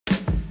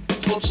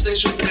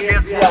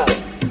hotstation.gr.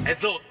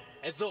 Εδώ.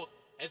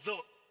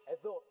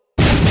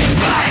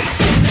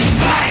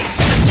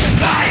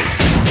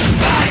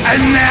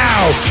 And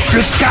now,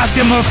 Chris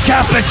Costumos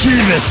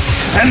Capachivas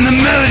and the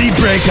Melody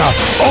Breaker,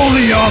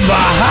 only on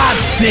the Hot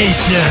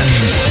Station.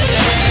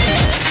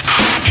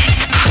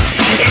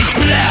 It's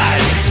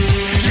blood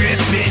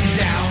dripping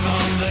down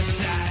on the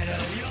side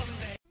of your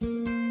face.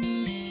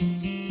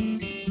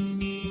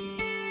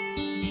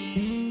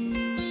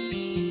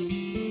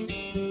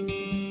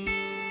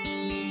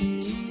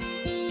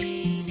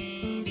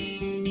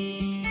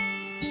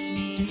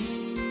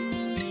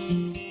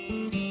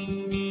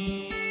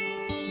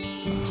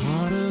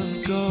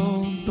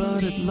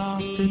 But it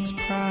lost its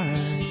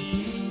pride.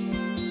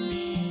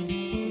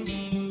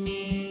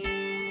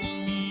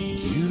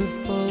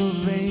 Beautiful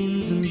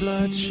veins and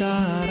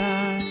bloodshot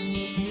eyes.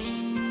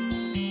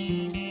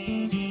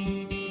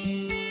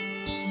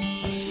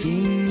 I've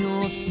seen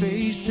your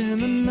face in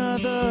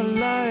another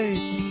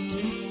light.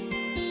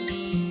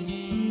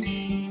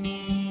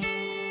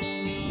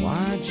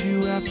 Why'd you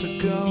have to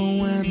go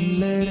and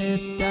let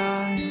it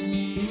die?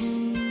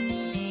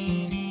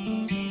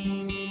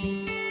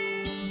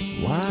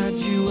 Why'd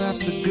you have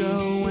to go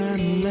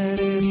and let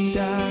it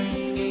die?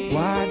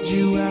 Why'd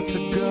you have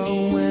to go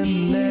and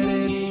let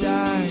it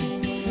die?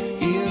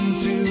 In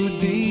too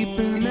deep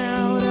and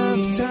out of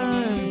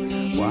time.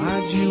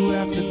 Why'd you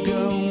have to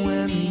go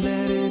and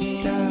let it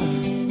die?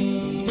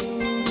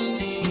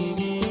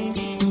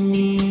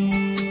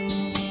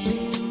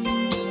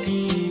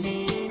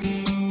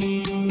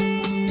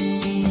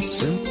 A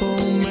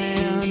simple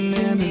man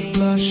and his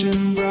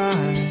blushing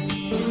bride.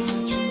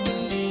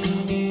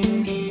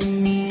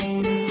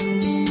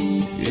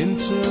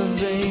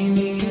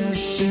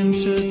 Intravenous,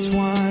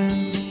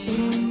 intertwined.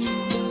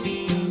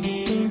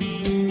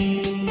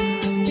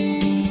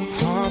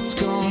 Heart's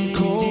gone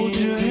cold,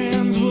 your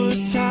hands were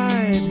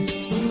tied.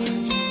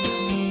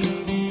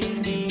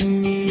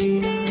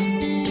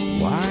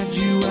 Why'd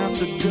you have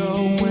to go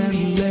and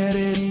let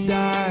it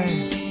die?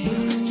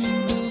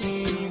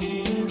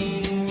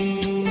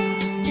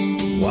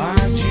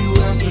 Why'd you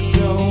have to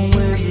go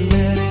and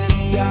let it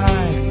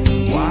die?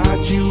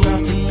 Why'd you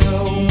have to go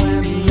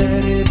and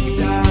let it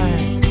die?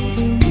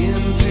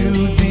 Too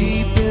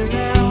deep and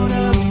out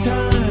of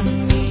time.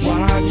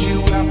 Why'd you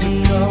have to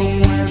go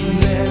and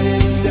let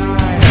it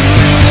die? Do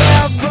you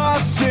ever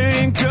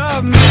think of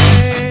me?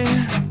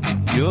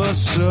 You're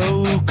so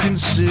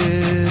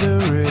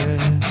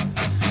considerate.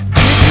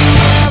 Did you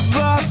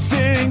ever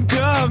think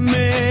of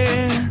me?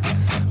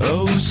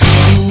 Oh, so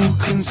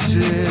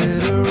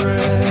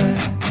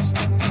considerate.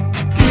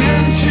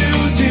 In too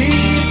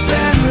deep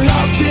and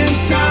lost in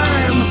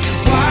time.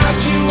 Why'd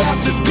you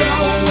have to go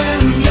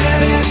and let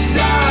it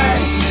die?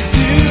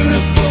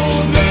 Beautiful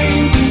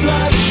veins and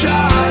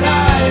bloodshot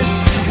eyes.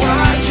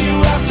 Why'd you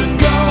have to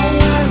go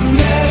and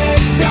let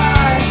it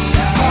die?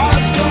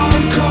 Heart's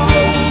gone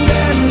cold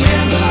and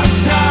hands are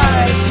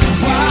tied.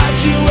 Why'd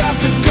you have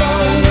to go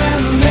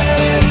and let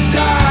it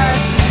die?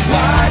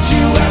 Why'd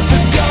you have to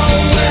go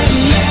and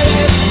let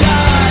it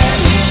die?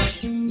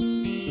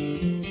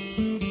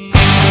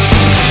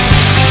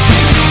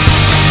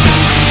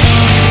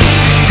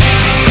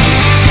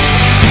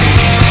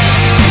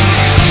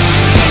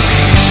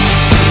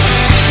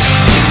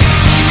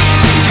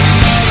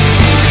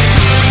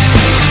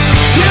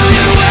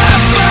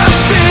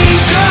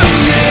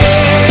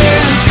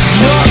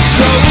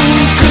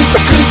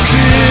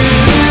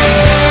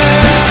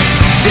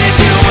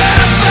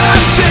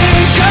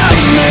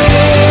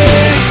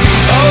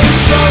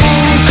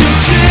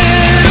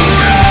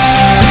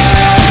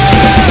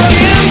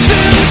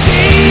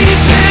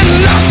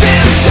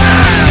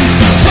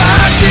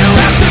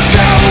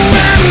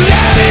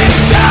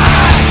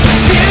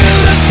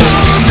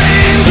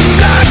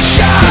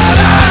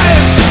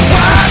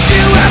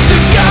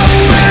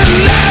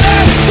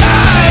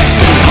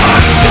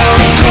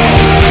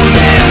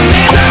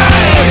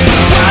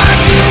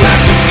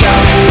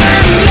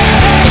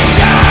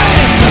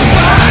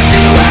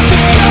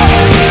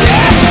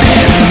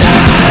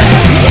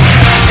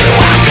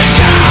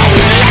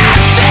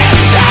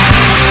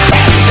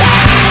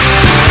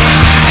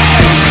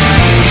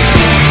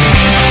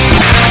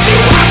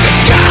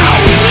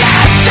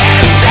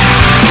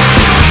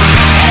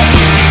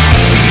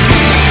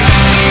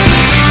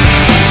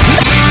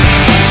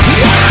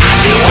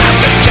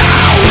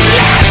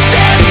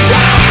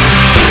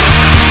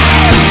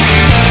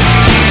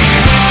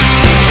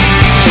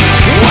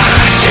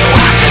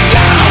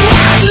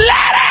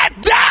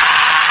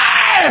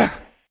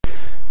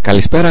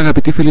 Καλησπέρα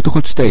αγαπητοί φίλοι του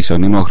Hot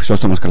Station, είμαι ο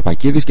Χρυσόστομος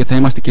Καλπακίδης και θα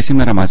είμαστε και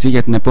σήμερα μαζί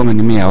για την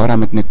επόμενη μία ώρα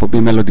με την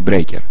εκπομπή Melody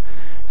Breaker.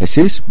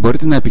 Εσείς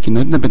μπορείτε να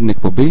επικοινωνείτε με την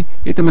εκπομπή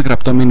είτε με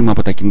γραπτό μήνυμα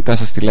από τα κινητά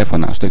σας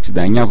τηλέφωνα στο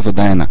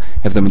 6981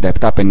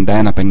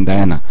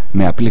 775151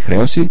 με απλή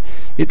χρέωση,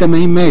 είτε με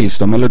email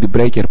στο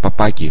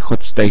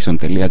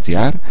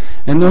melodybreaker@hotstation.gr,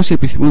 ενώ όσοι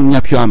επιθυμούν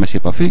μια πιο άμεση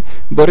επαφή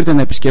μπορείτε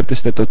να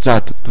επισκέπτεστε το chat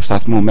του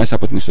σταθμού μέσα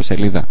από την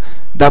ιστοσελίδα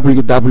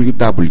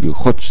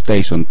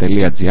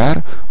www.hotstation.gr,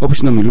 όπου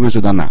συνομιλούμε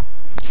ζωντανά.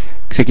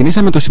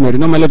 Ξεκινήσαμε το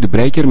σημερινό Melody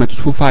Breaker με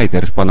τους Foo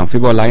Fighters, που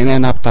αναμφίβολα είναι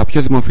ένα από τα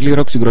πιο δημοφιλή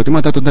ροκ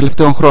συγκροτήματα των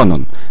τελευταίων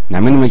χρόνων. Να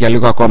μείνουμε για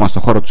λίγο ακόμα στο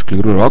χώρο του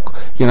σκληρού ροκ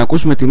για να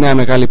ακούσουμε τη νέα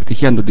μεγάλη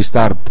επιτυχία των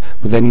Disturbed,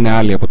 που δεν είναι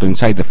άλλη από το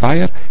Inside the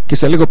Fire, και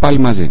σε λίγο πάλι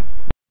μαζί.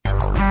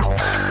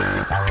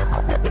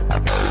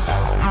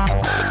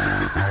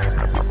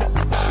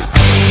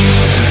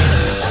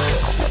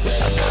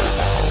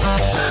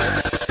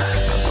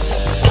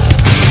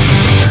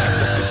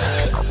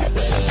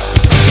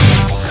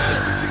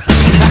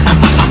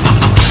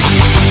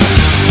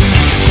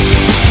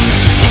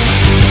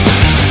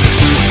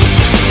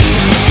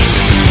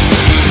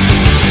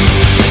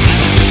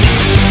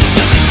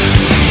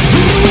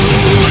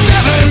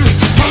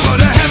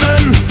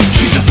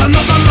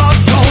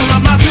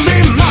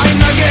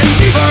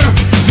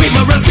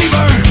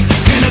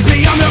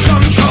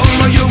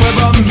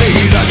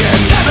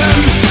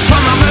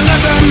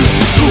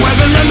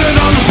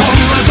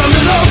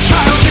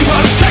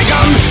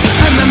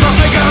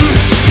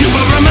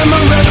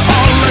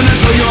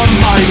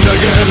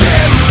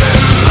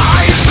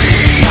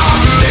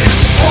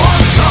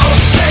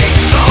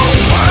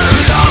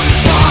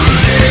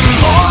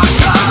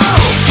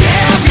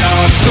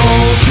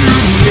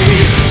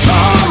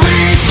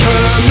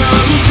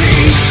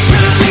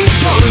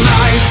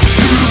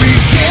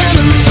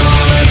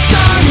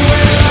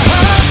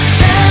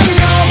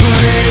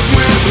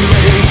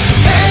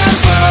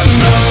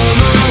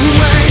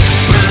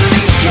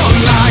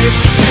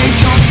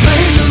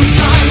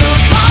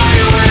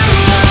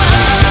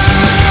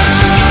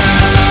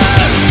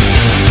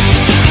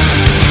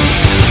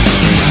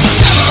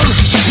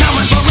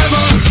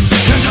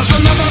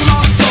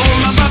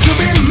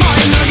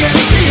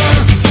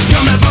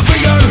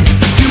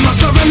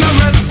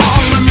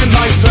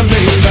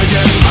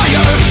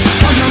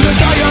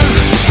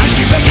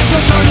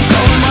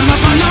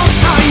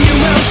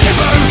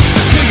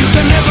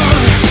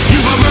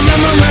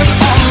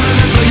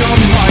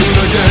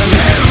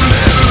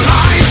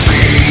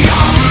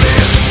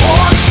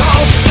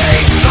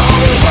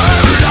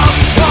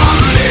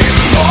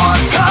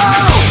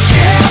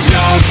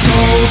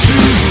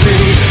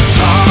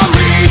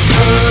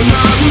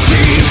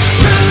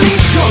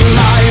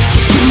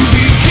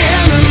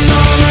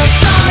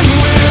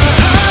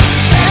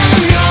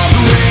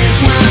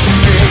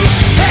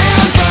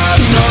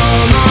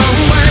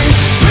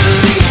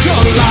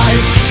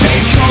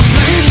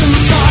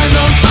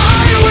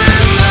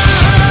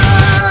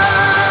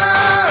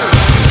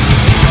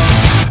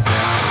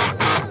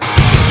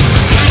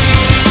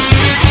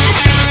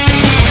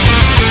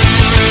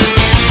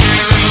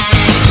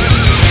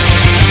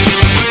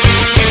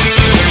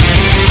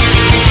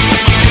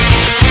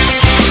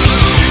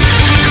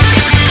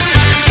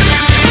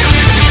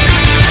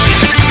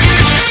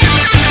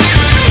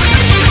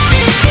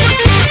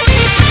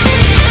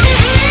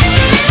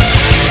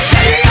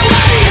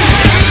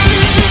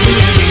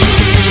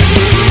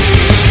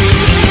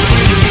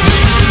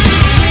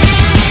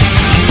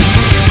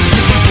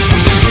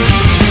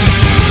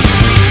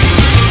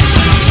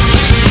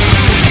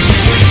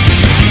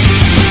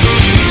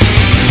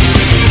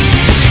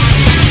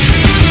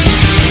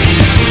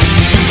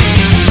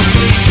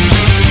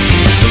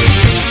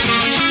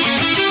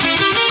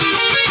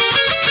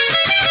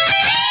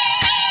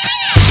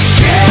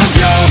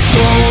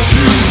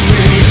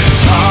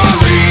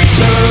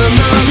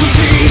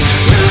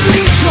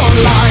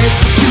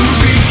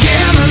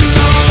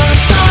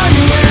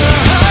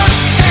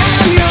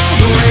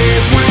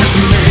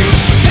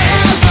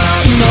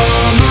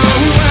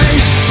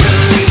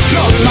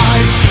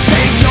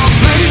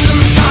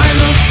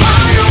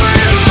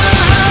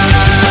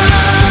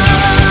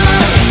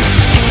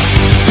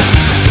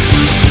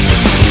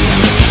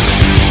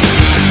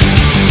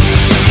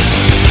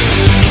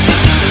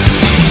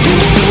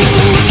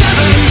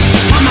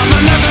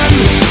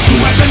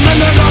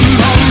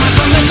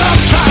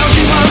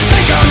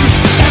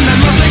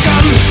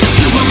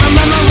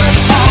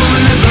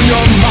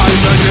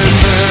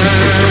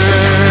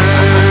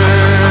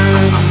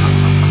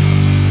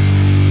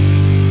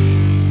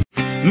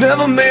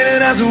 Never made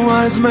it as a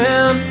wise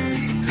man.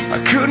 I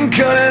couldn't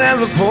cut it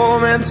as a poor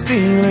man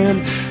stealing.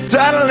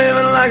 Tired of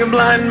living like a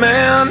blind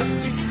man.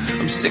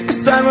 I'm sick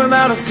aside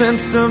without a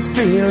sense of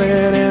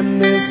feeling.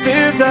 And this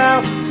is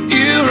how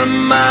you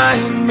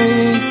remind me.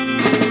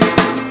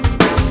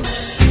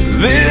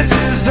 This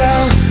is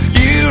how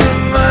you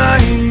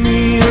remind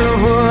me of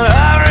what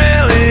I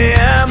really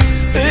am.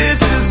 This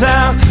is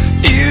how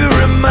you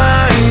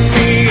remind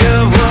me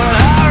of what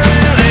I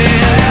really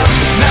am.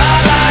 It's not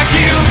like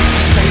you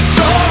to say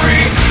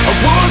sorry. I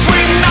was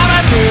waiting on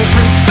a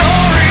different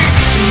story.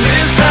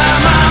 This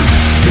time I'm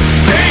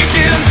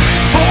mistaken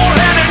for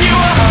letting you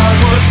a heart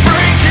worth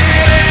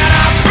breaking. And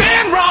I've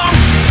been wrong,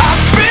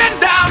 I've been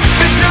down,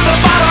 been to the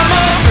bottom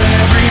of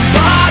every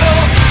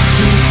bottle.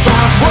 These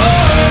spot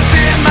words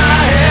in my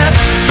head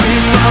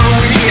scream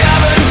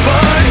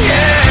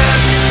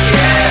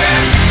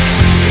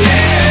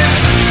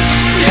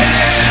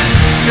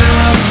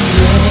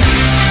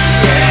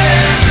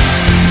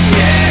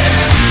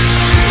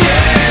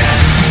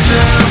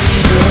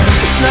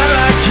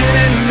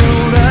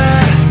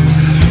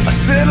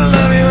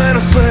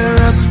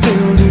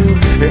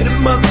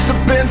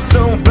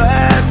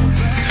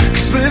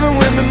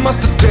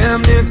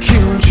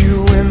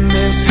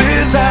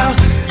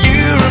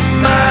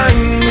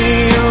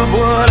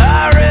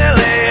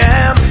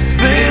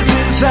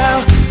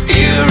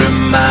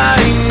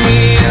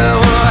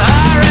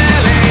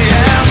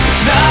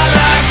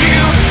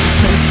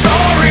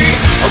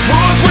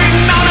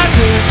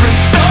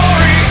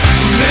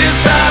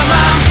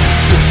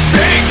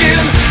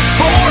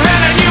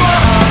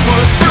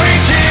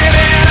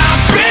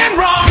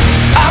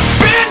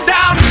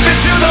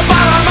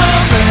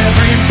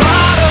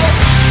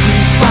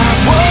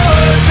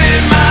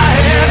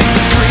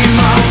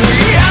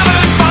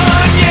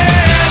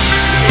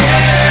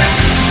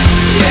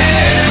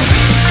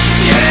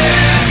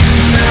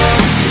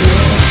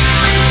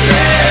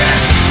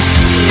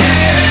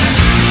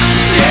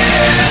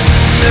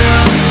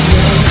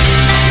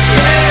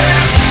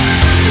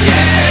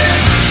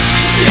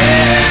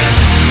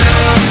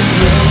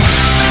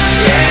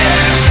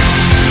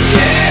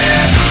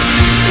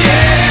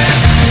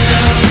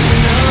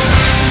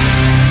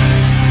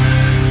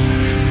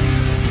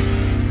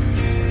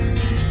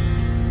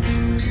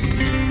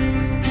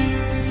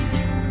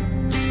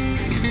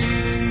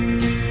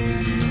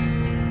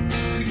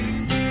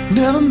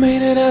Never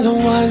made it as a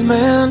wise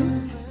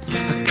man,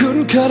 I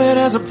couldn't cut it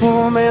as a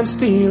poor man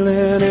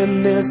stealing.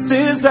 And this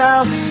is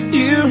how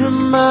you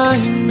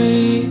remind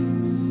me.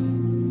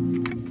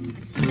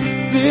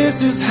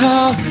 This is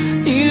how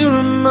you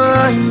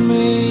remind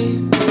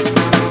me.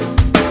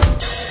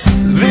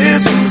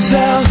 This is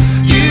how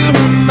you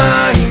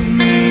remind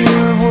me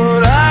of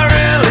what I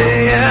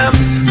really am.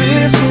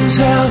 This is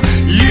how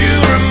you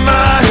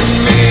remind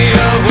me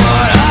of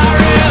what I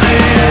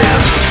really am.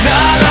 It's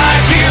not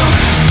like you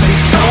say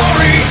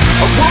sorry,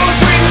 I was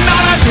waiting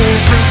on a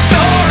different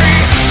story.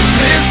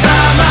 This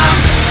time I'm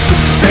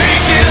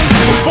mistaken,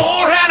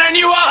 beforehand I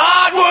knew a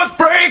heart worth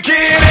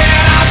breaking.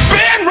 And I've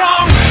been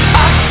wrong,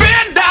 I've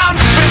been down,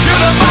 been to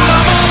the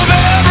bottom of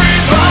every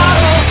bar.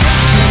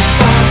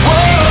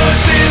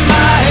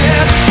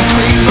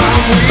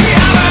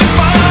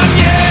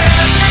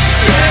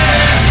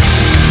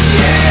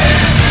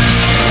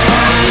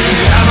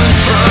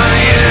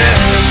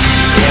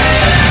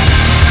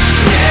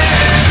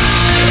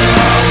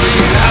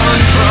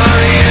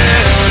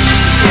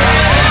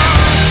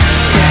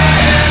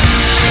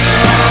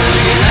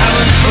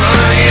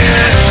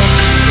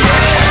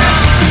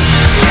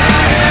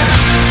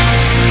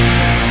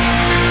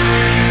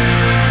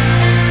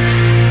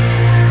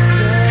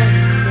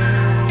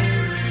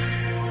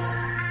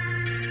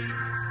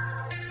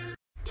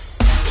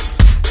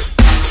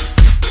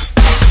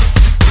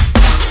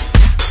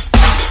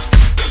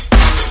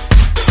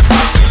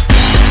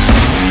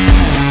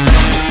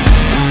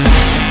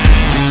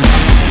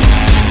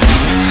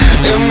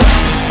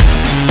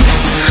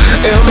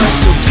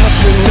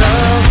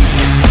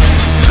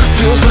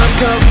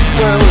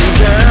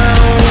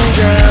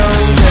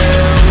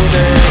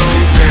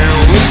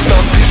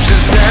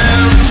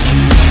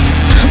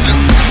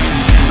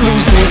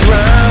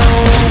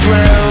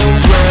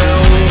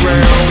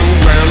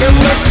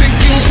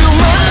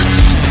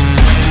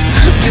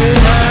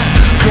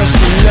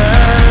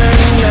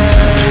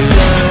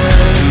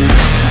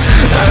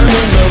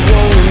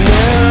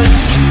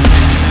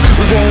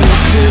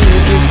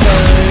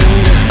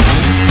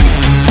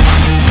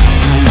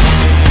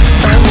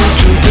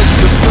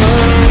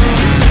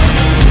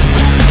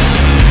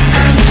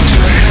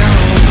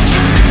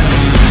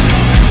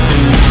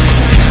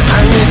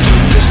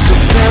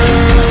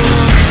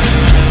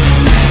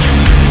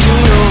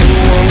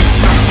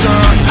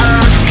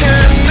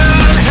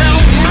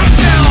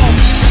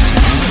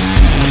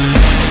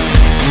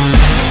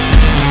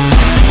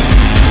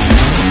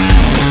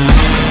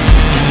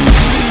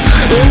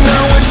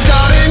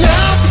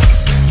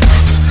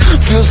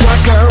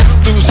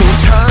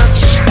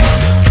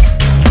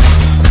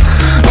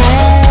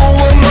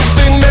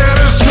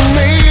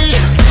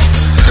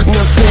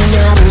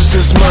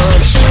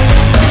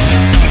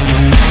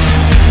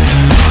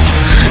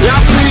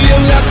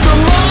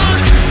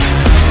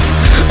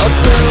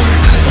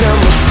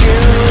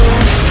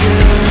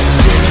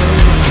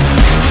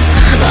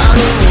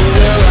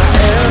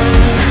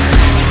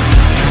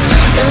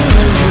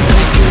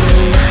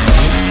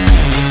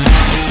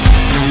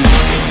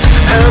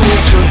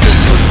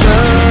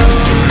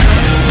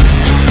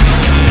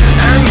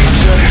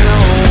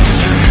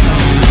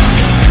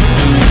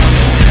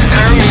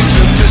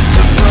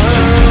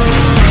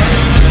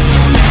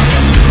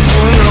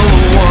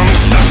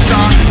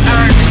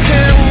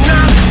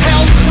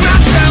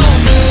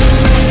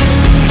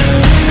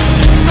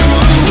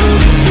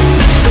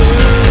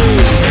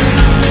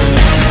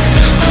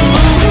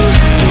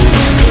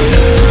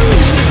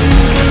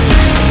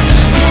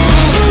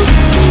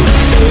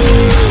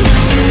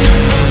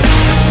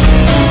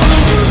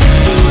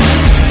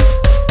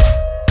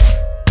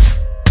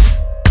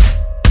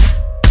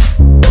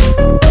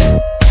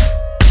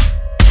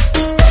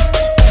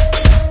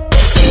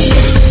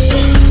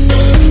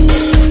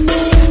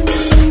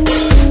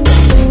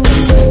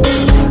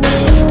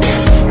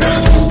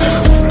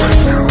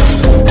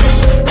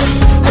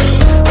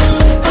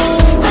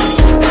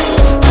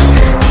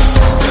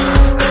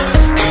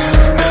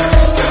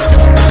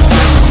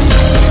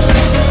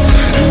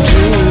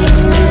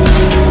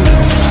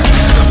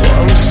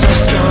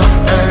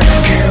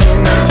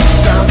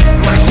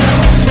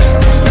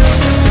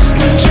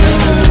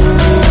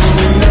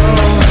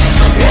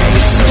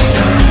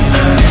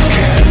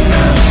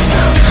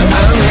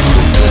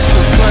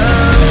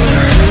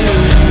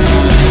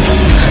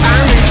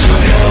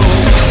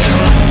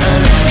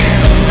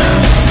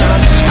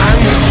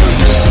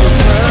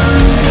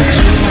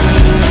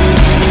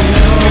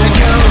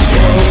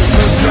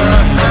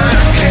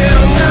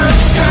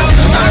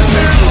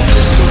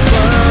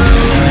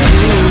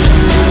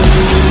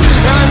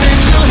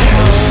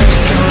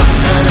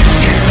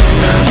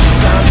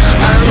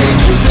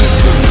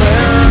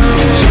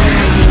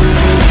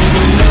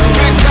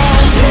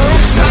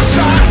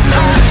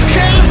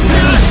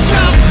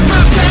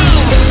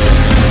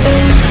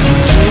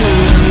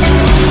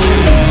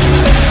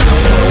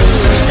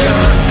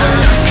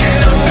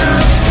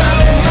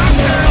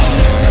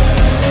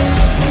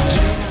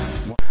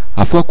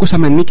 Αφού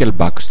ακούσαμε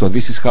Nickelback στο This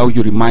Is How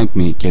You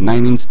Remind Me και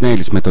Nine Inch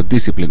Nails με το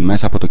Discipline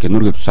μέσα από το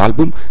καινούργιο τους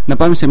άλμπουμ, να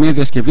πάμε σε μια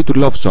διασκευή του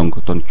Love Song,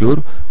 των Cure,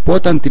 που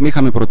όταν την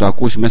είχαμε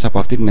πρωτοακούσει μέσα από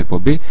αυτή την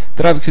εκπομπή,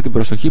 τράβηξε την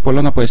προσοχή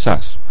πολλών από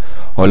εσάς.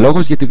 Ο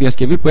λόγος για τη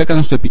διασκευή που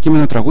έκαναν στο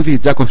επικείμενο τραγούδι η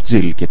Jack of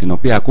Jill και την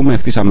οποία ακούμε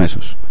ευθύς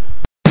αμέσως.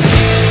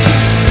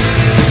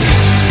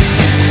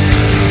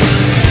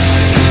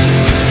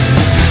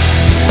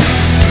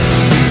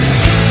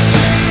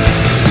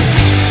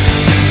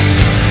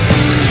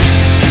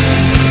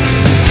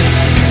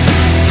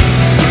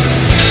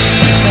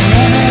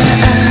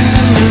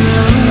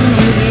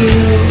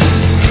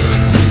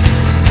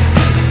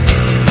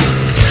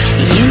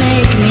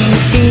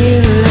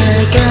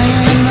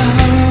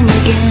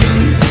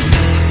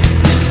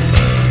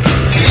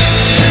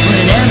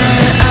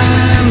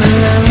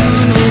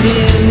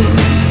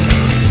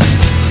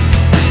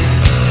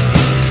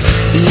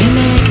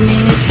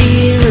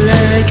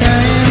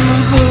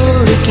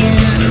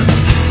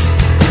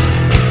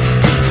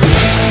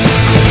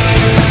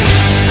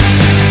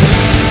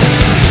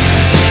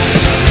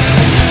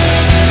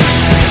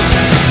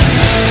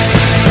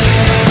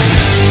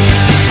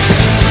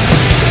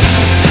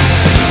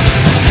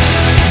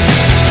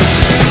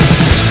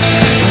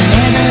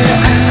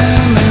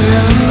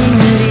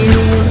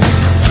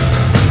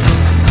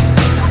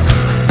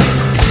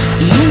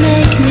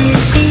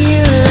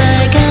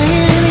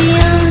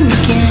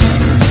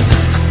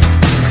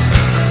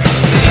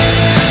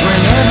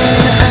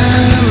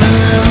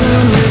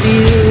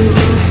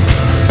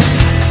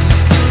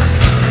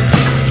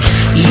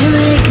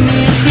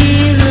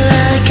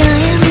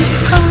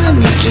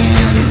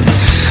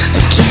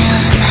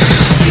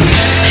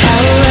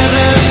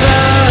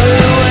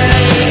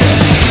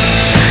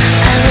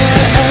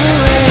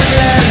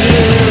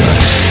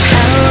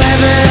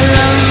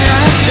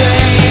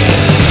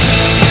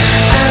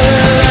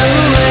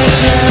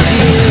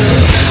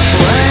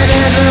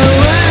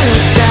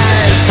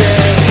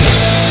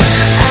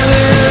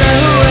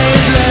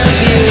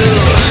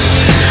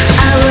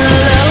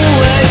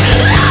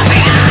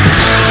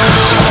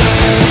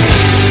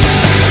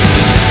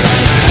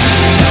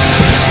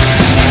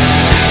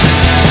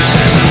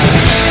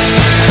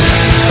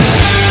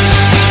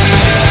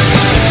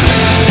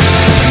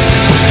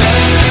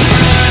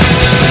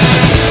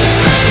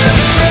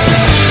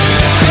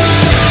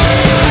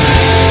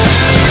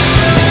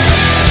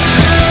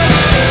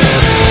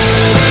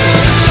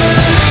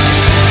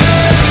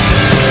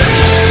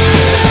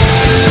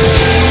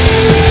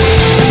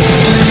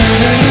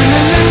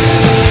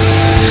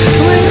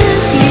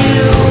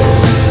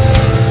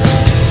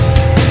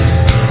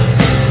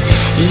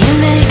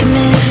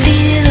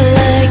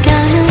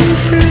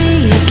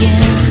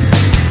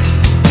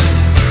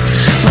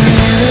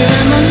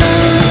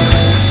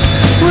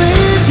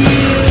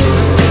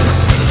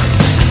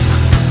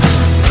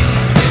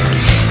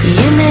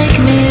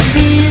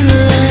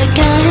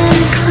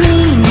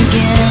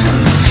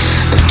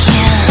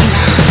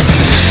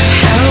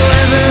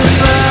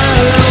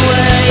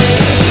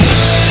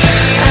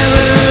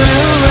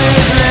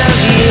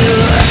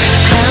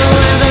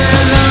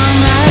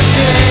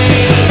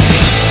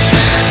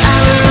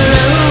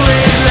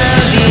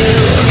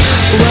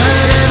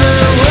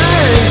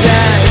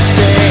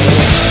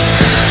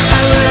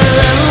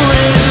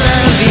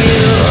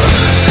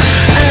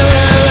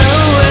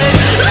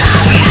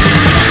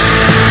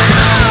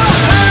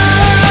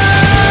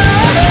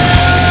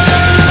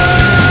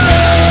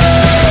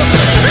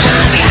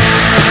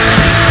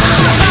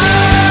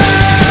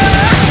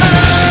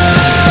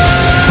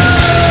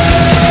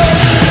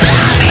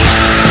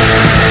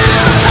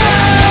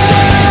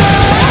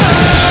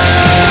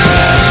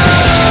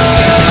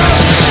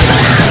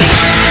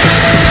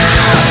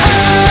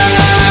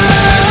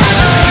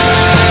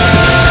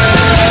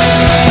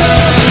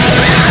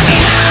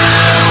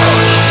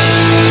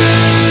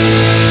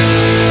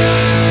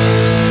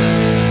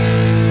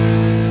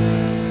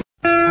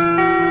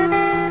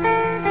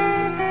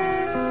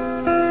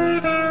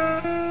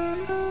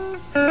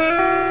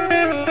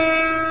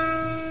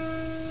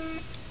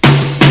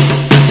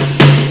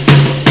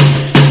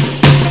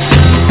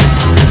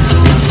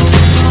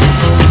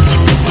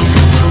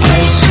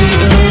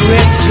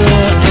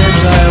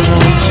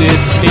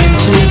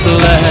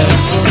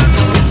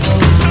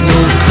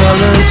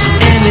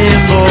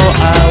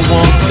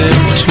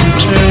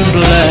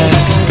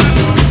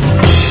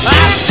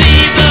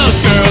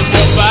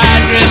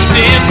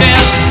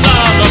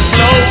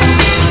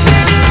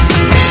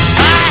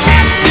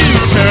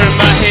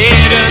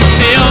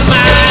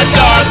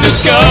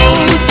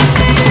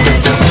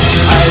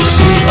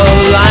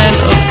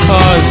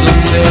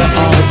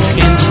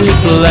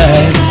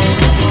 black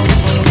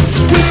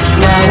with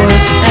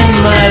flowers and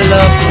my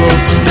love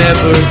hope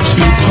never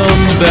to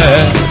come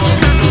back.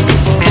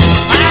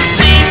 I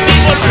see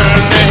people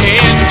turn their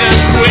heads and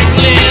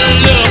quickly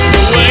look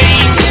away.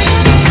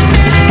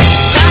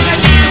 Like a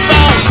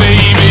newborn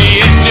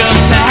baby, it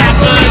just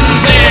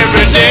happens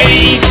every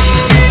day.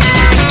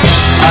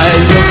 I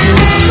look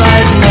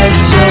inside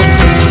myself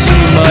and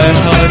see my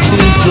heart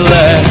is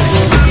black.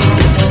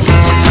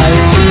 I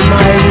see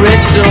my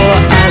red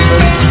door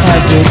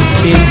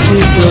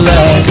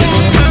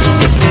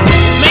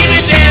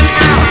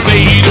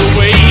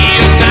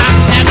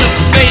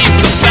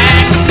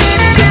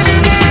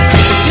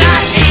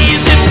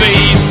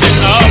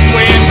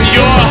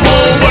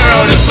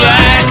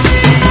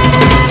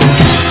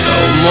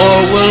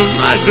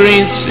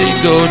green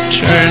seagull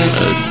turn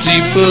a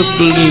deeper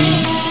blue.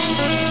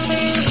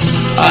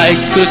 I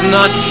could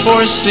not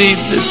foresee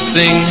this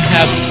thing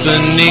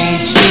happening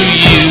to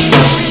you.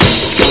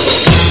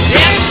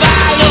 If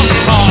I look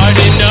hard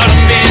enough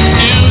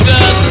into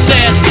the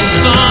setting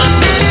sun,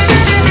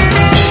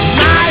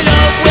 my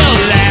love will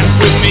laugh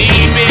with me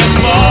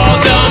before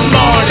the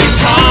morning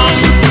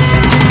comes.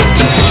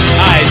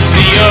 I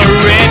see a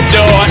red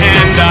door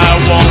and I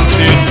want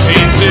it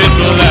painted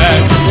black.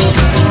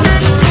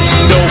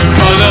 No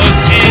colors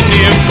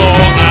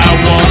anymore, I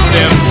want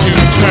them to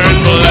turn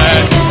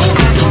black.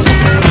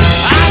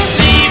 I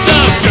see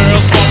the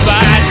girls walk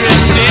by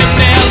dressed in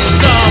their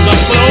summer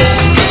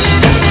clothes.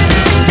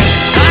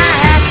 I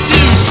have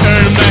to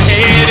turn my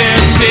head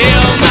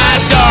until my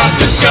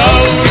darkness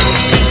goes.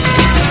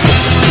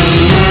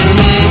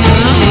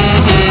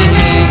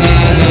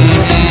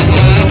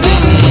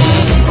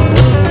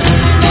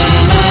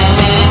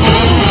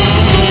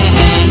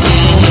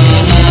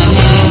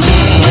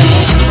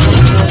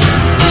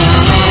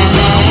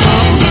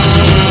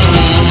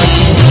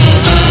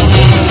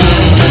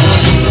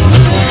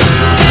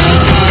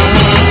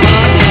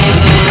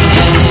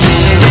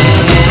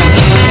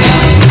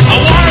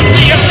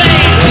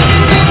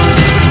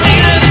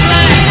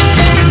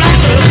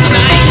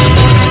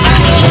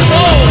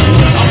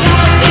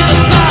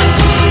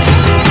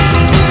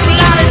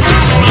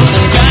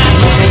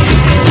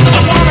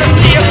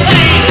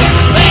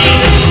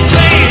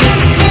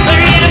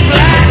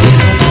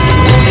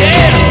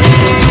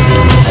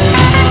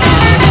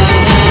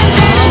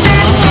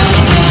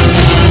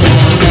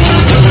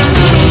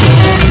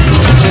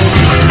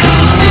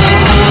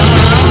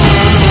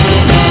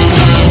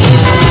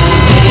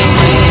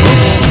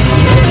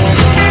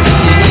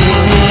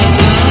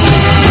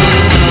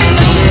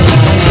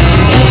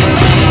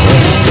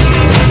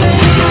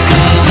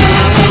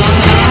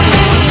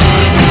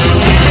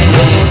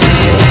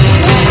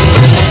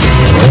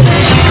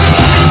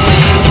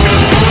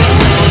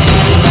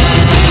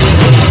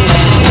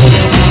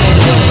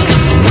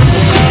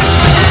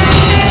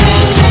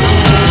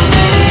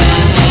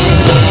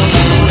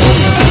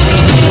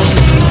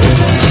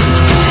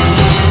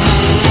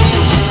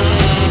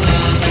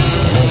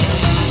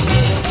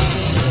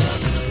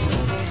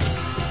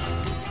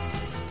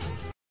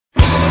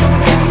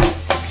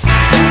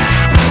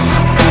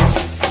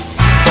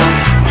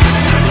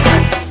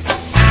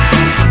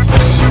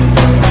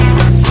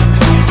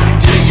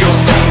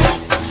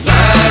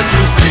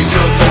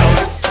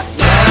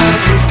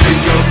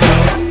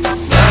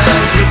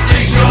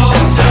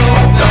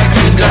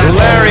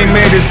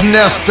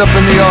 Nest up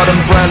in the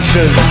autumn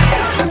branches,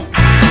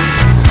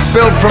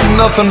 built from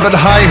nothing but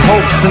high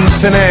hopes and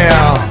thin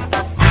air.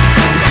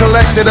 He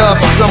collected up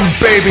some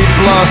baby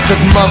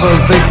blasted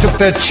mothers. They took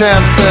their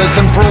chances,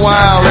 and for a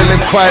while they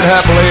lived quite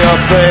happily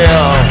up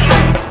there.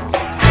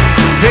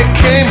 He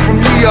came from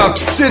New York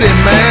City,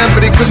 man,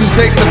 but he couldn't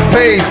take the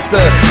pace,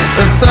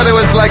 and thought it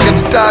was like a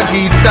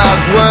dog-eat-dog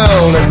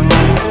world.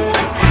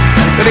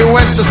 Then he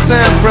went to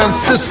San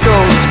Francisco,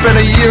 spent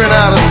a year in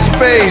outer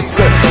space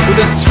with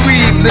a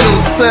sweet little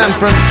San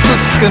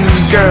Franciscan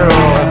girl.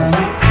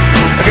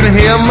 I can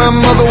hear my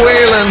mother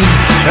wailing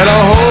and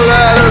a whole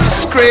lot of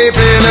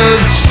scraping of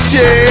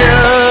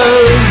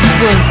chairs.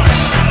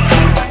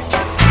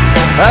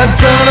 I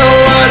don't know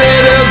what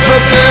it is,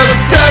 but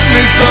there's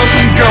definitely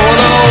something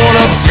going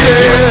on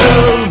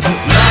upstairs.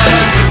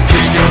 Lies, just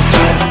keep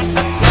yourself.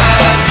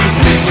 Lies, just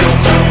keep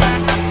yourself.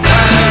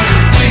 Lies,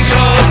 just keep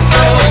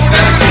yourself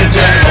back in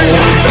that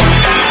hole.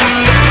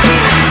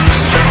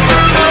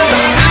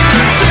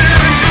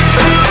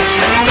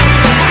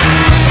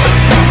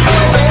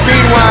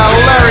 Meanwhile,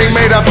 Larry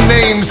made up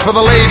names for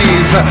the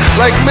ladies,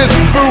 like Miss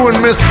Boo and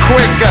Miss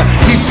Quick.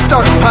 He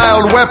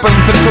stockpiled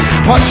weapons and took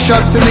pot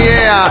shots in the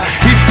air.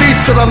 He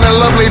feasted on their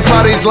lovely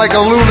bodies like a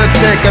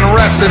lunatic and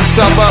wrapped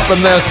himself up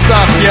in their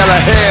soft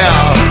yellow hair.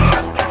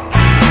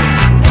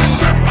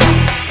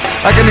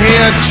 I can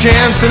hear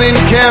chants and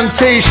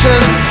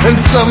incantations, and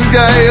some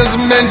guy is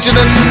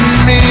mentioning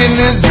me in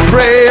his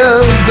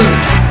prayers.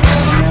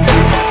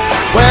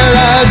 Well,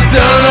 I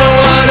don't know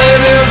what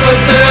it is, but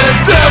there's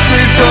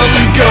definitely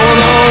something going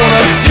on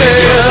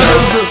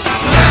upstairs.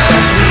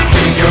 Lies, just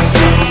keep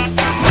yourself.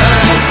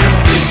 Lies, just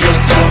keep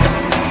yourself.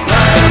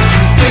 Lies,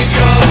 just keep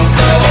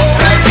yourself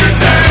back in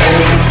that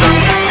hole.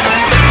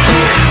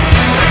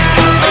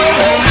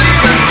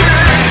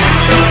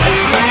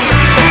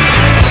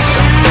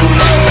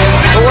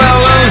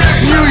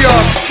 New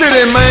York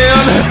City,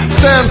 man,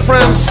 San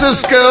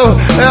Francisco,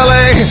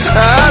 LA,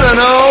 I don't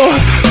know,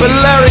 but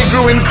Larry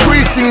grew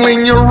increasingly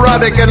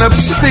neurotic and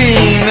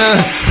obscene.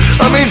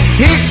 I mean,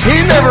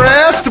 he never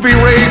asked to be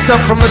raised up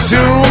from the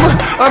tomb.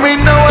 I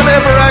mean, no one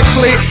ever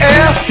actually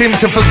asked him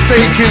to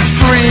forsake his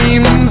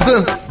dreams.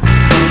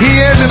 He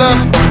ended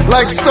up,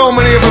 like so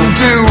many of them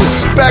do,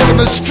 back on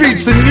the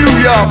streets in New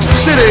York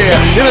City,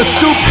 in a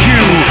soup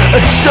queue,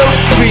 a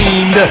dope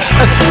fiend,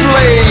 a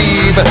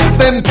slave,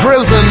 then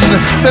prison,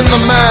 then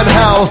the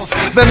madhouse,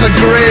 then the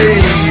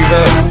grave.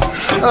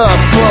 Oh,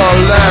 poor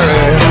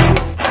Larry.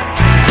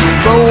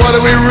 But what do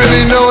we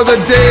really know of the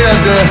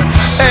dead?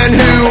 And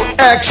who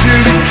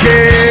actually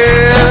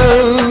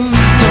cares?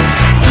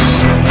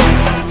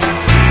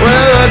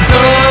 Well, I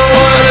don't know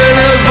what it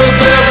is, but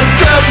there's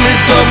definitely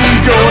something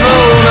going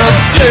on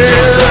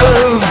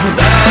upstairs.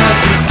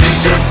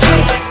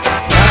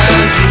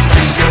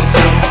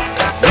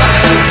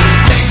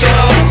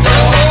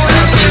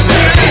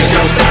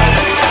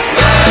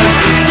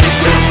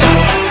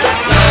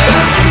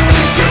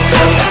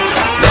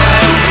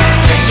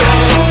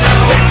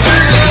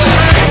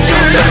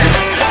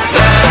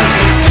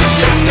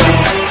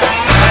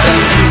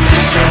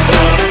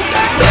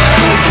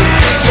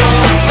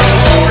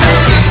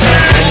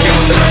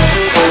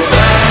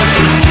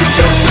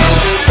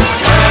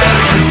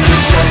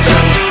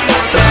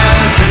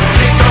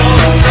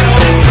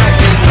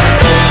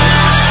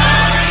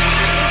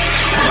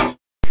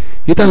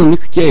 Ήταν ο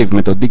Nick Cave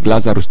με τον Dig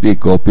Lazarus Dig,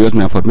 ο οποίος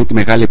με αφορμή τη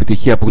μεγάλη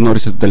επιτυχία που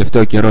γνώρισε τον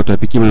τελευταίο καιρό το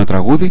επικείμενο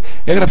τραγούδι,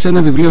 έγραψε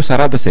ένα βιβλίο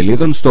 40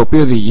 σελίδων, στο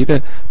οποίο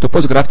διηγείται το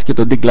πώς γράφτηκε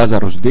το Dig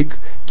Lazarus Dig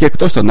και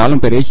εκτός των άλλων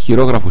περιέχει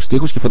χειρόγραφους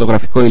στίχους και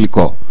φωτογραφικό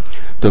υλικό.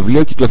 Το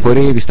βιβλίο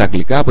κυκλοφορεί ήδη στα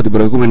αγγλικά από την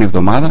προηγούμενη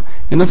εβδομάδα,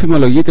 ενώ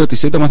φημολογείται ότι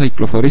σύντομα θα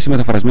κυκλοφορήσει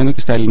μεταφρασμένο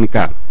και στα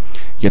ελληνικά.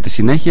 Για τη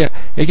συνέχεια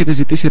έχετε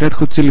ζητήσει Red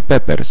Hot Chili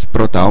Peppers.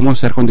 Πρώτα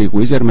όμως έρχονται οι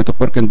Weezer με το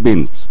Pork and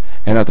Beans,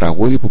 ένα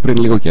τραγούδι που πριν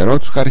λίγο καιρό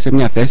τους χάρισε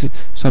μια θέση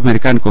στο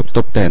αμερικάνικο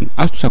Top 10.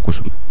 Ας τους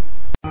ακούσουμε.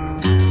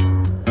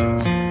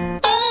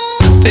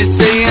 They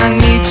say I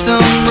need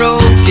some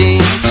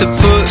Rogaine to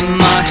put in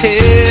my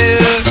hair.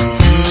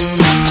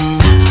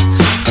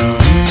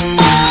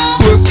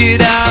 Work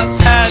it out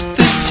at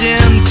the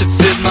gym to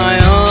fit my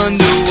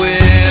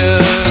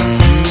underwear.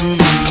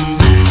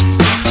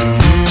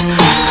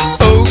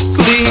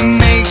 Oakley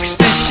makes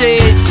the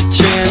shades to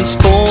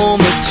transform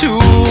a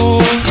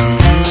tool.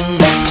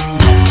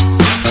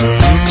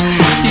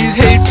 You'd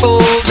hate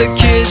for the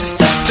kids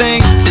to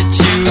think that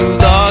you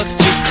lost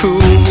your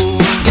cool.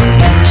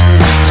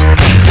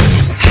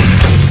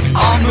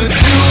 I'ma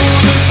do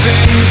the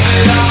things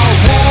that I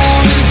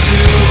wanna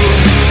do.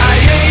 I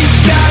ain't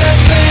got a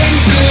thing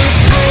to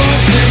prove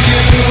to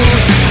you.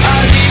 I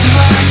leave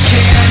my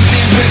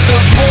candy with the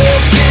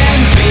pork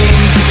and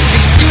beans.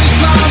 Excuse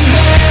my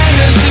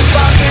manners if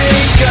I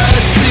make a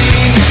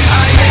scene.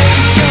 I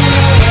ain't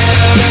gonna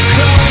wear the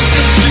clothes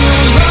that you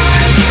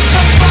like.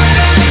 I'm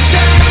fine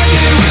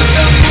dancing with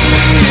the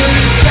moon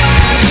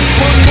inside.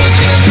 One look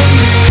in the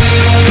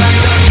mirror and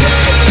I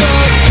take the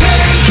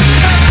pain.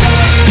 I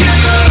don't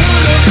give a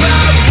hoot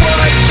about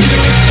what you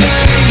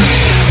think.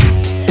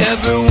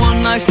 Everyone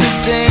likes to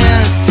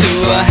dance to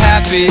a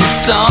happy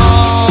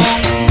song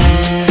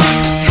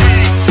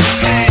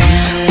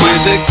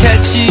with a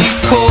catchy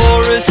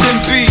chorus and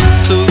beat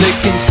so they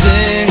can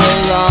sing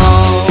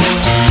along.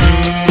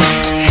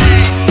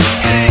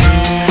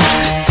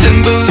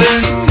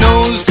 Timbaland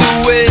knows the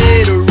way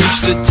to reach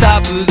the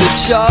top of the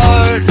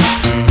chart.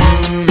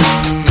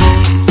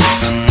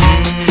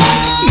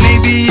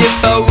 Maybe if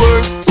I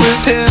work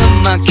with him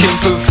I can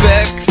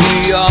perfect the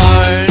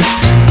art.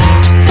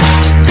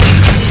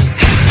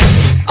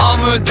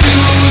 I'ma do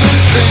the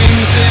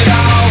things that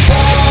I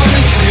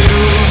wanna do.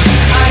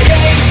 I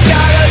ain't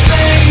got a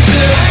thing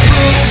to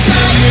prove to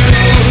you.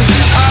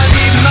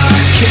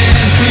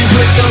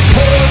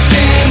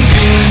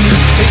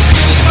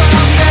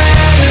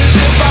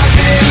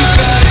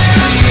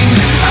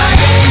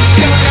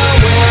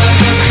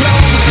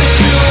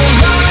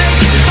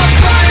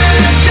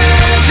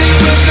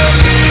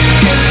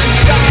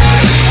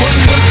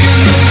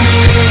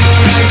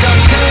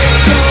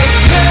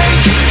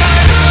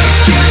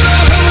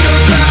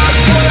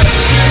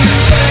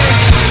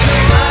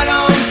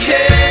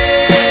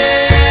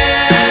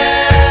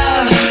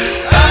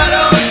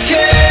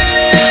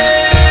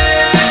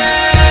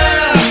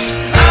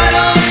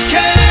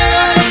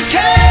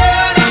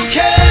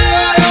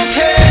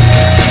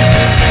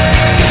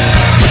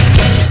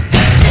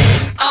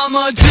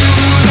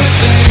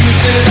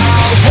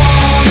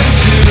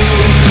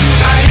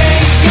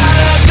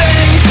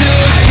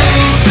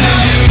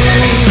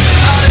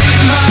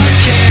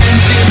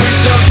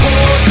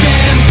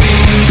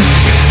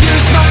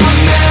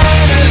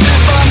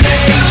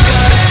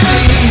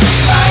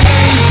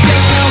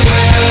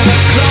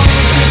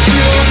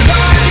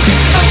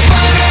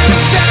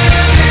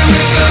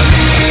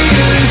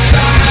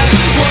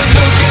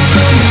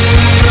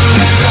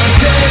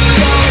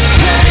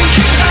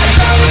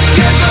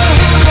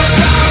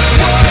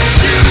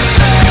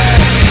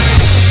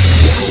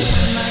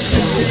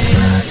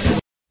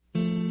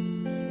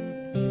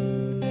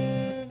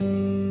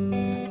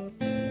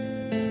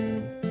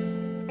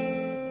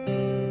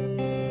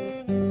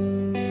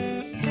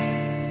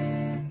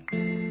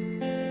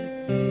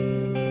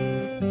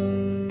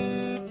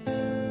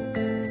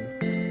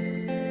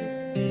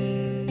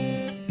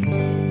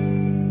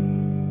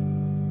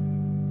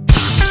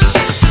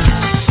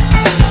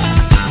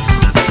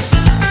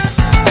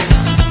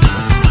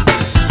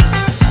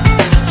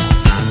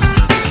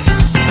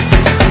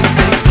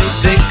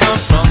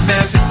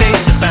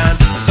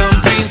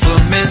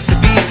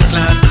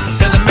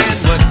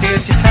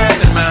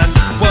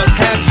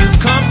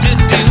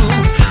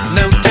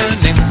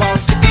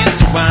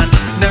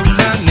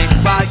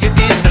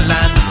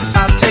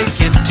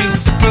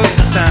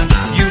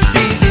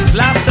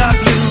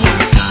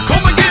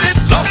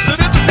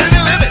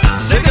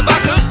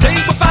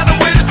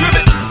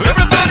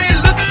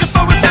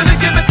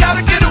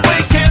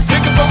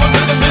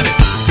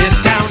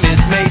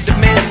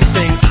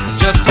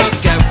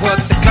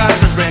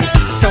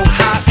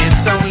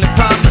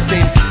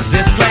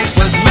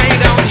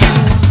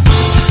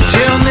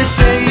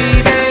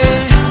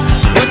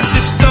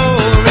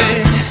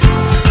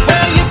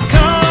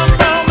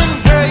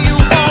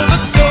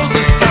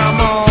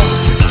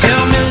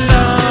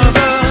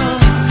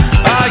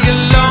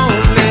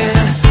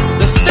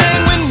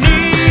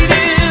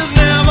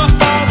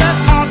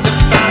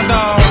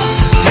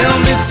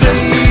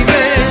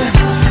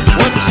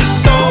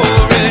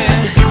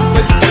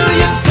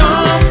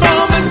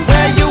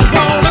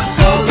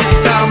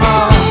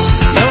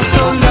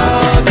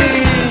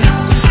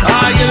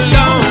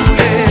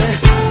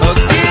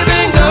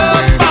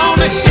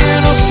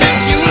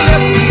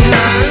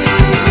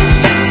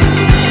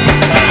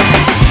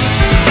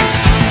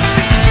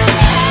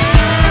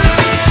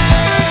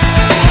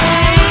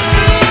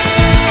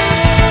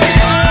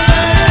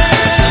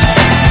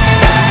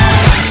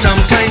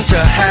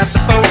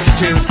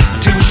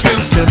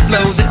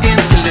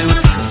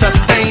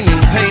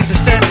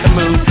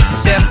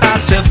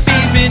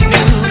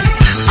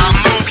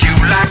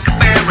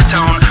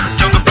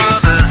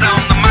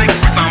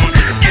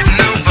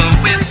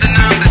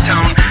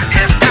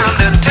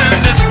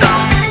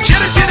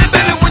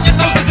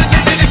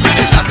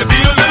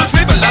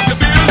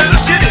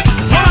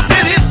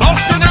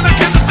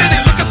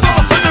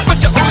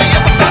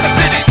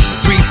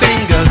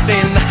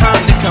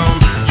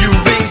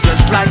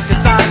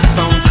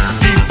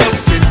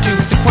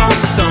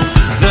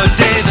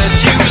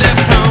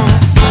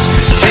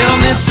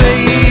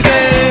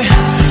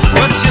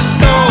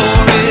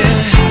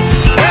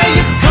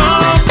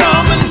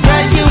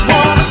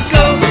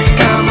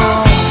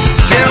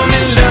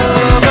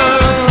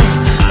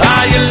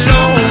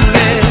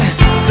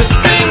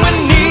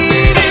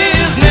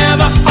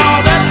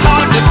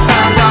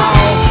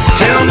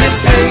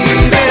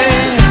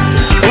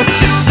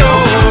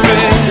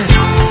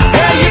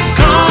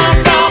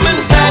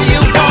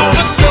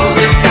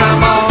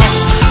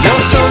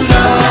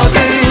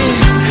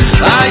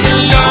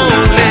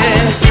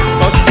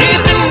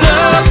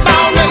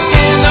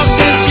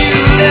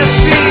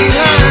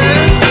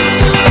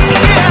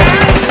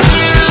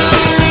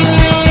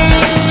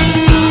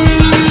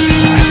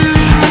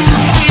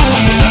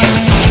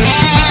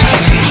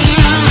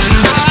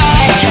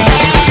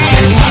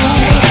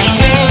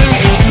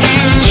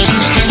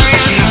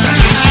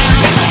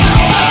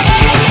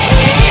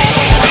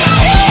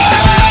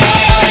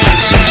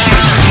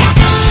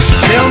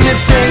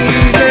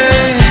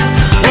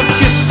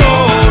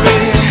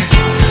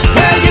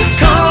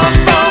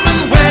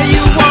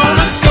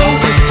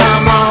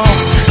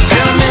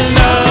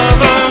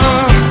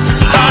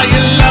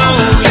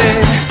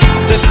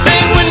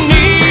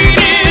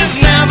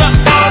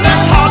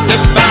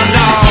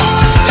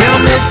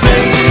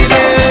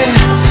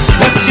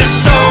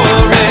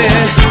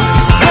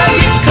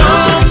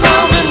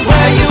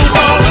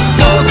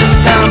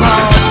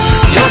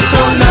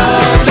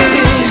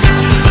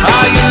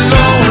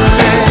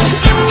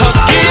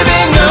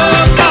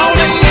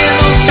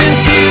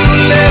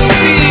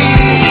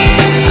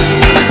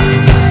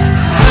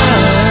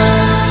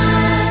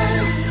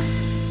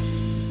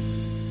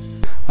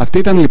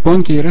 Αυτή ήταν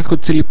λοιπόν και η Red Hot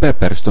Chili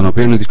Peppers, τον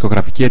οποίο η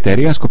δισκογραφική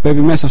εταιρεία σκοπεύει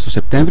μέσα στο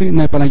Σεπτέμβρη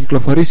να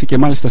επανακυκλοφορήσει και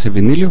μάλιστα σε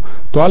βινίλιο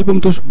το άλμπουμ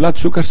τους Blood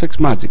Sugar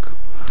Sex Magic.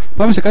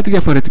 Πάμε σε κάτι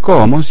διαφορετικό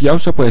όμως για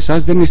όσους από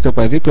εσάς δεν είστε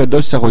οπαδοί του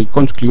εντός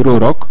εισαγωγικών σκληρού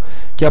ροκ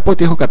και από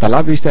ό,τι έχω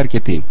καταλάβει είστε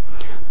αρκετοί.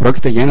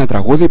 Πρόκειται για ένα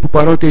τραγούδι που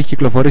παρότι έχει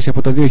κυκλοφορήσει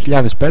από το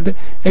 2005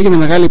 έγινε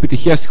μεγάλη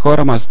επιτυχία στη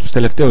χώρα μας τους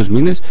τελευταίους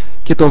μήνες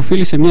και το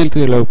οφείλει σε μια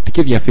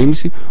τηλεοπτική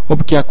διαφήμιση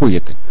όπου και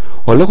ακούγεται.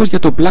 Ο λόγος για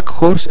το Black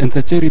Horse and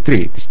the Cherry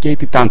Tree της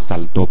Katie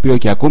Tunstall, το οποίο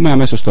και ακούμε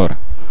αμέσως τώρα.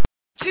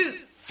 2,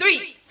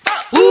 3, 4.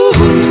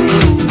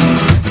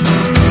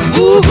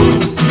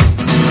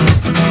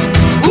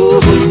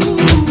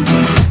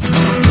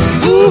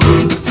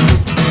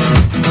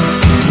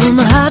 Well,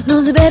 my heart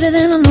knows it better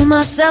than I know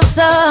myself,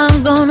 so I'm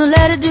gonna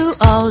let it do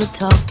all the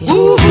talking.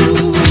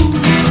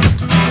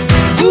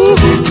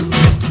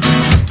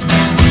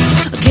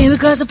 I came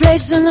across a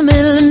place in the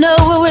middle of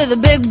nowhere with a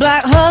big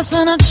black horse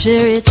and a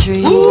cherry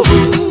tree.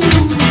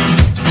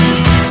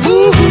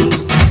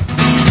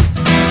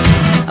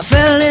 I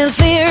felt a little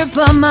fear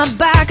upon my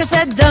back. I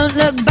said, don't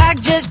look back,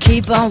 just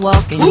keep on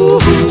walking.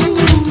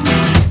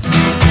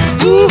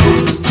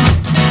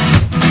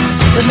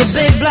 But the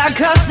big black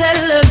horse said,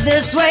 look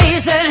this way. He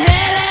said,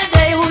 hey, that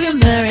day will you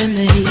marry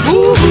me?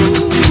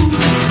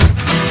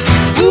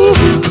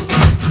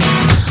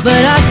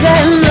 But I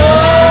said, no,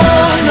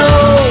 no,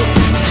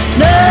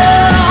 no,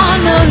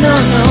 no, no,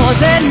 no. I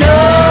said, no,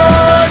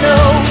 no,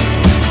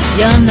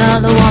 you're not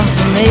the one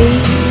for me.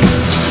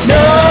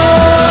 No,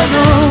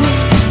 no,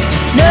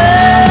 no,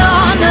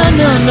 no,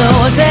 no, no.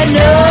 I said,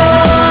 no,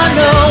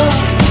 no,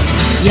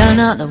 you're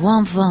not the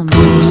one for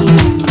me.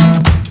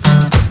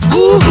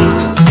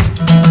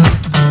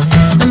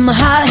 And my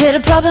heart hit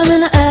a problem in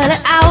the early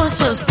hours,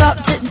 so I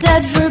stopped it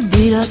dead for a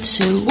beat or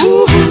two.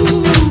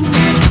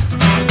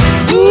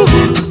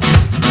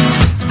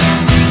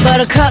 But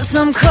I cut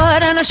some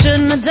cord and I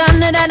shouldn't have done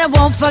it, and it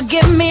won't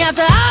forgive me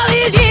after all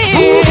these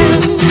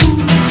years.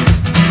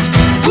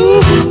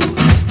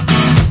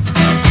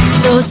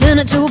 So I sent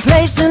it to a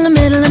place in the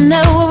middle of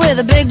nowhere with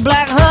a big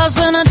black horse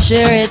and a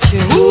cherry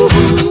tree.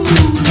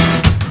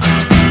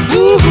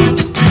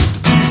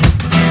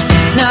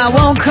 Now I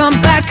won't come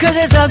back 'cause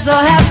it's all so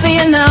happy,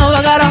 and now I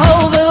got a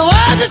hole for the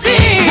world to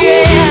see.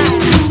 Yeah.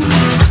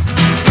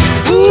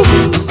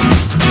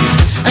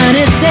 And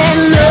it said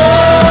no,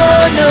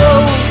 no,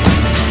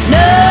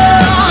 no,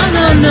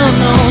 no, no,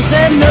 no.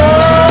 Said no,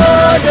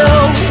 no,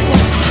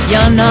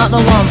 you're not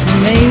the one for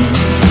me.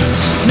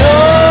 No,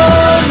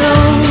 no,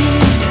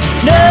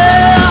 no,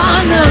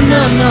 no,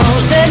 no, no.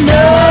 Said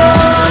no,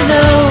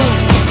 no,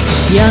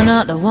 you're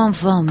not the one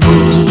for me.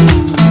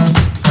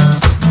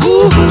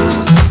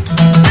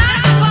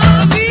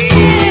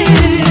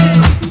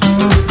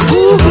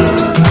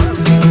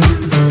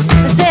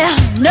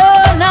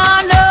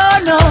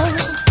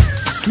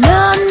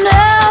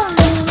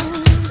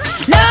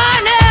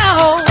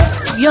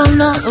 You're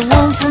not the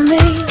one for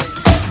me.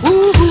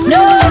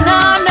 No, no,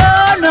 no,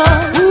 no.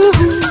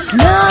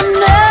 No,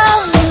 no.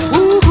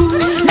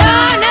 No,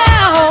 no.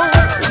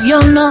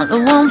 You're not the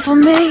one for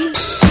me.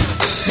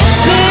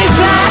 Big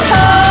black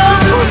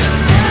horse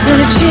and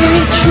a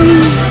cherry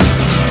tree.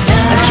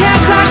 I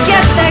can't quite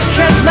get that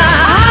 'cause my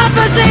heart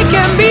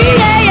forsaken me.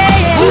 Yeah, yeah,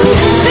 yeah.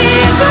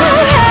 Big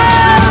black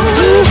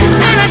horse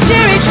and a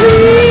cherry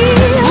tree.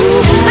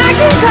 I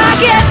can't quite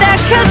get that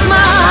 'cause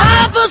my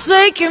heart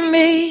forsaken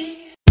me.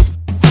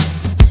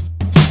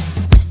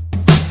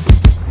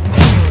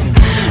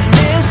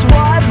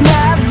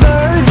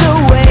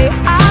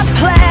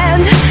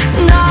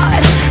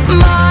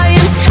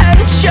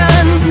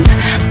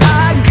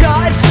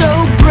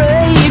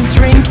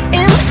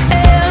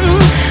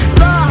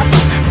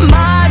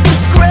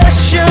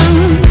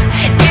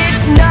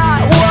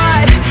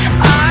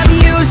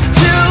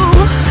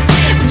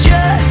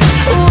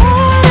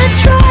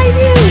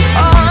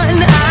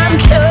 I'm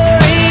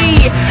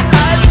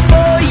curious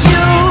for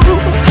you.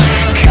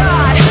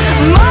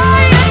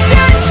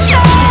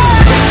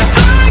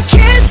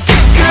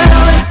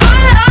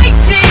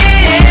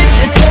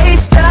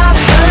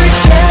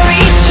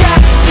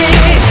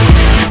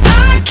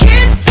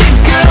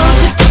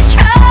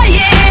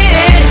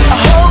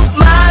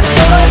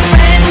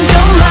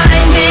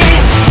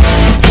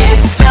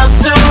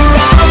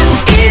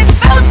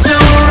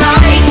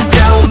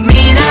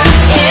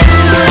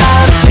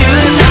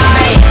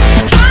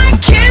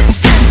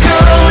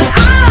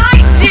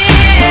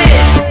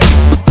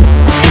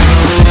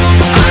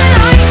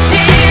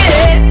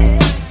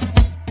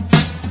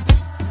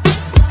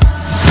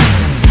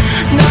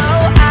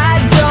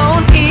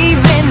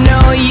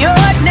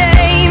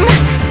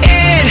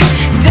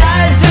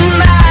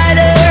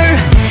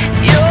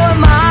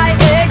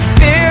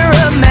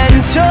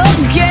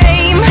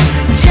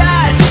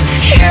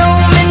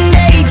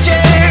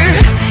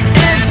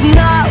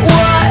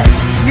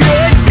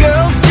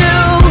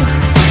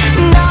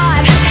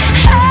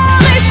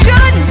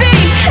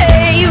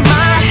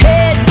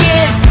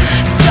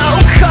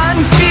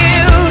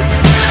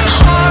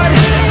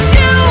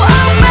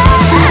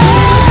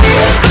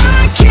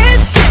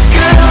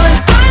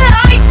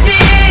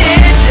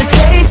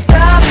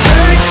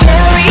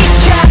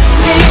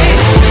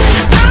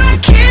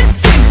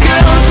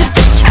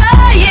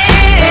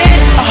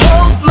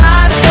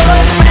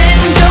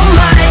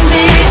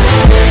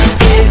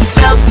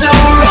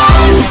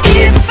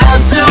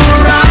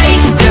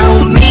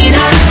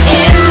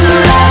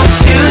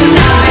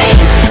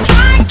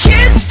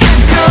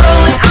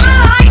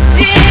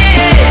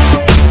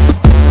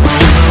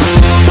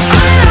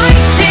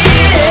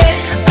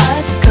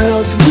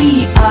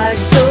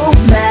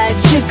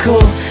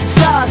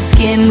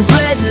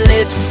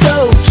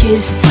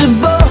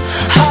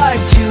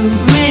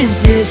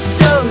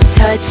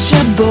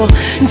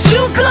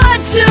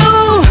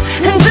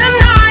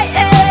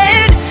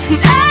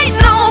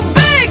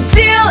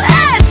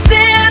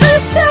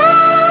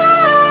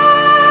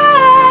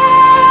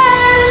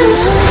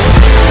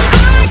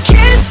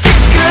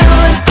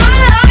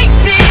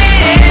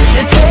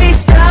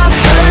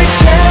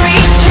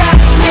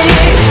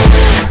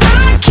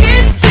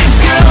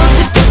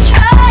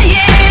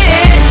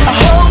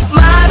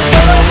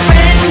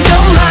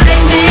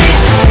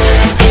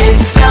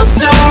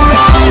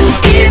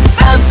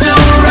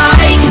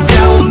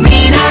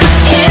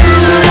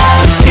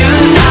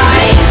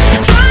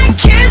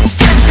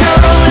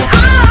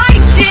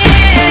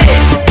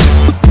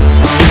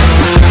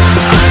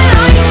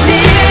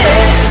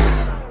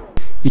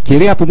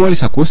 Κυρία που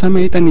μόλις ακούσαμε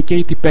ήταν η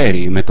Katy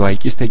Perry με το I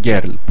Kissed a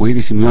Girl, που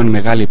ήδη σημειώνει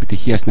μεγάλη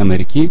επιτυχία στην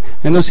Αμερική,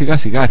 ενώ σιγά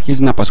σιγά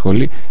αρχίζει να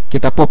απασχολεί και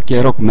τα pop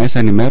και rock μέσα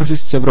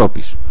ενημέρωσης της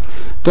Ευρώπης.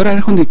 Τώρα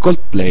έρχονται οι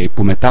Coldplay,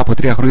 που μετά από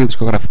 3 χρόνια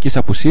δισκογραφικής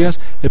απουσίας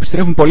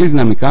επιστρέφουν πολύ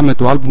δυναμικά με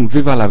το άλμπουμ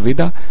Viva La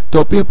Vida, το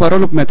οποίο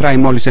παρόλο που μετράει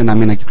μόλις 1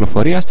 μήνα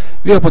κυκλοφορίας,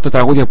 2 από τα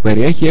τραγούδια που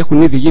περιέχει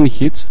έχουν ήδη γίνει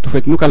hits του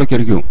φετινού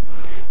καλοκαιριού.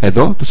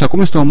 Εδώ τους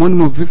ακούμε στο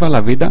ομώνυμο Viva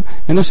La Vida,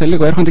 ενώ σε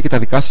λίγο έρχονται και τα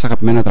δικά σας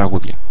αγαπημένα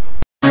τραγούδια.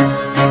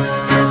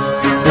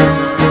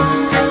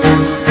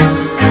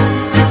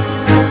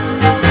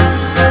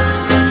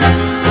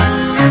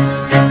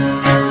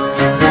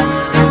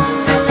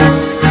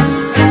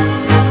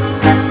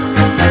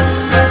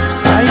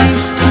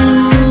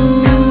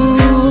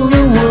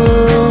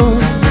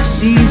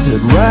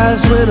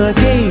 When I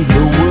gave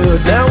the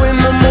word, now in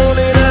the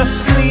morning I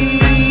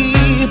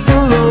sleep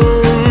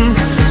alone.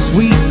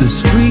 Sweep the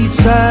streets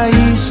I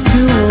used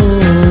to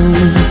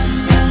own.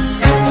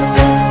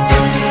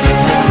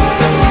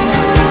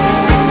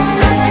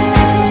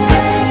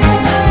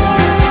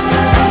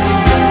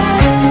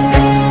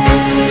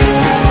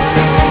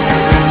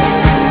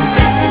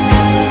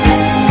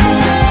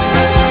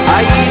 I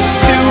used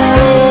to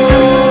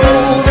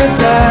roll the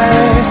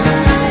dice,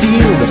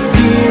 feel the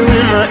fear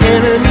in my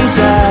enemy's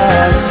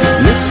eyes.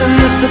 Listen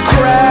as the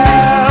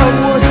crowd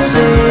would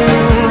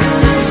sing.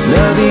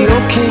 Now the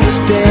old king is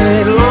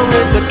dead, long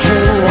live the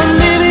king.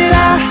 1 minute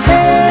I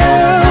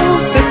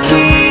held the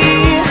key.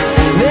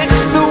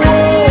 Next the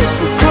walls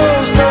were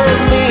closed on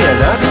me, and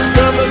I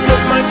discovered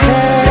that my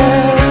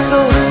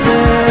castle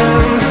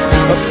stand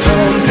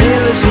upon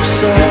pillars of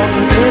salt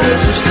and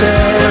pillars of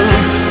sand.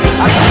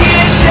 I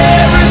hear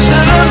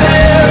Jerusalem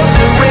bells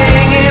are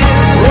ringing,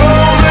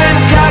 Roman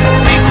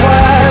cavalry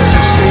choirs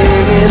are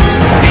singing.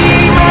 Be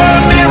my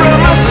mirror,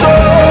 my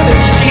sword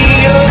and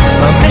shield,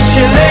 my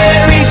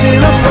missionaries in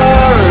a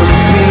foreign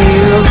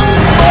field.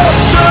 For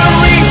some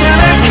reason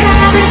I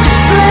can't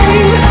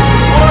explain,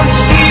 once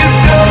you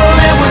go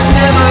there was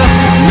never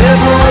an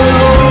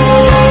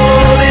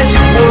honest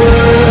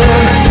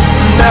word.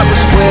 That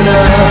was when I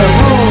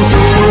ruled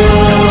the world.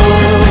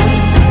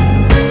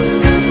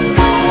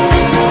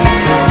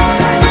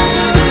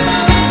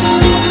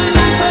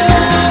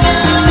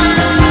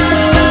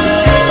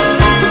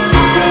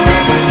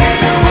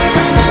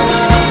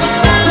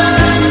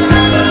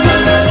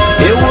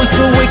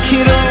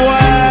 Wicked and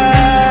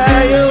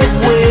wild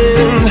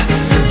wind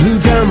blew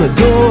down the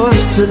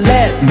doors to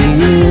let me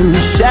in.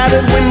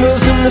 Shattered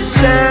windows and the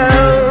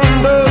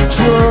sound of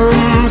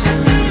drums.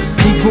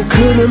 People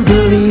couldn't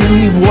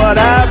believe what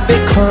I'd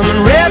become.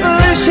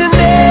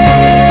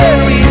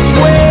 Revolutionaries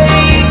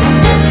wait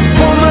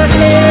for my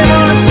head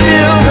on a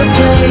silver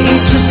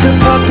plate, just a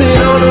puppet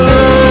on a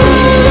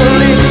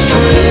lonely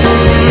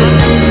string.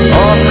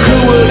 Oh, who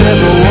would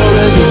ever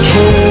wanna be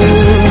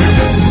king?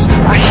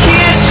 I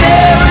hear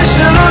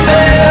Jerusalem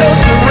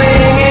bells are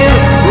ringing,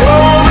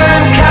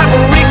 Roman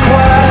cavalry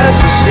choirs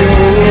are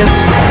singing.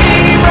 Be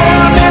my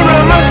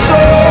mirror, my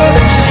sword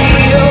and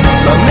shield,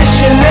 my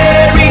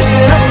missionaries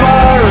in a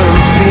foreign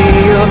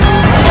field.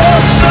 For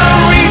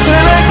some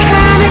reason I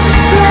can't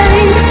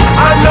explain,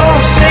 I know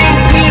St.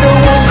 Peter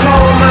won't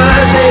call my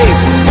name,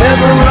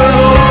 never an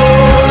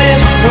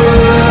honest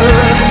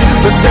word,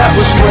 but that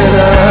was when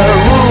I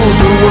ruled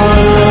the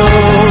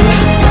world.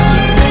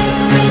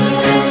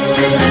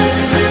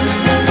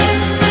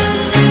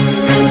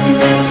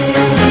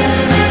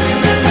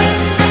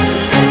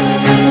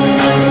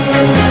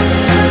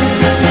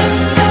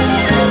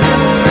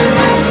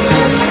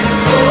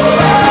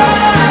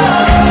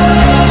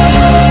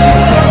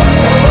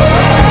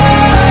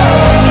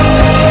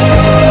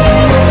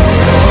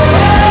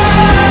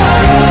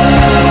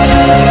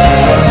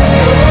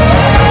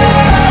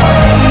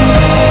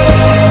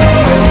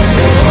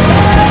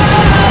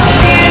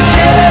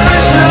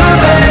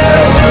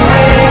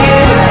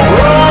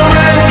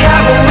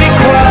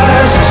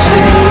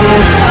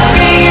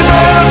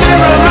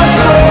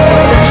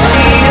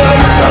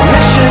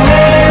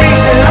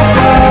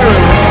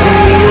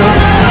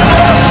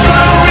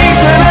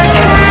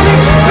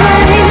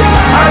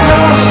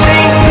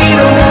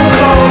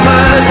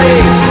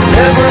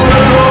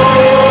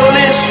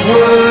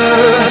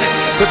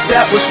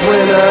 That was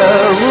when I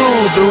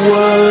ruled the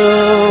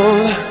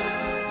world.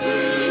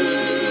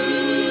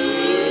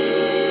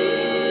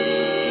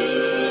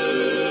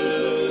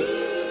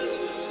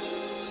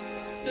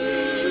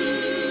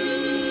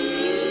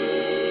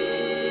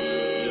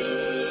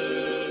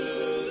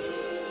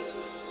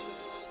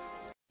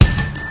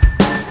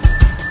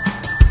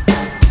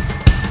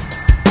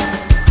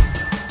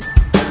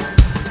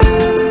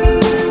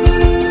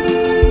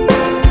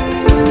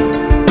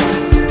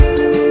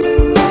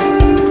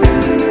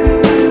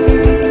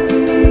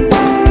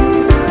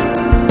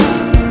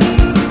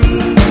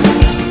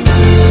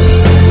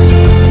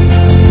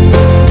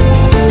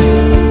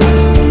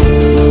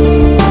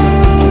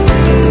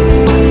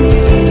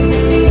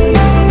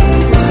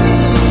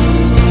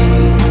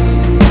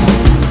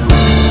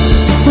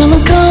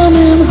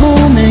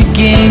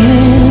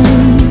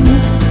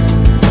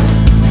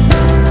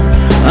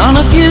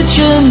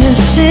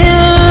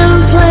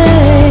 innocent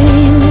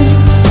plane,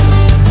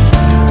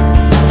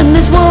 and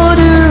there's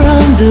water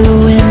on the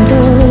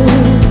window,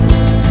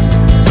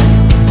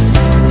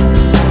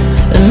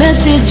 a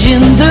message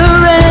in the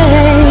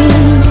rain.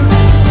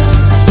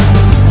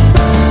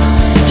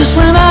 Just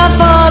when I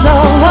thought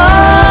all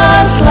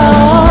was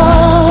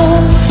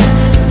lost,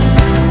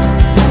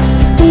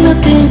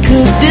 nothing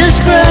could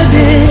describe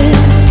it.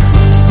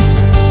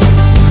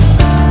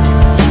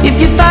 If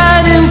you're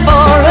fighting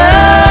for a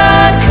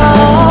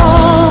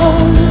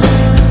cause,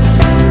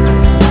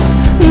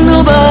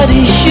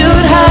 nobody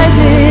should hide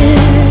it.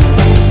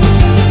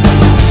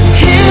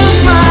 Here's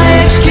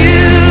my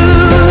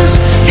excuse,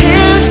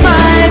 here's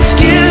my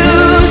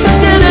excuse,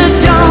 that I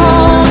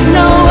don't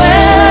know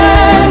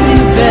any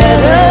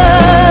better.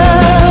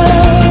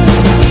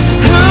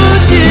 Who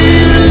did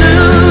you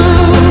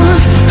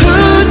lose? Who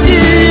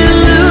did you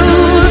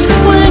lose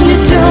when you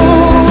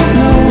don't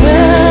know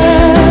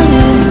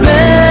any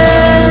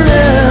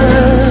better?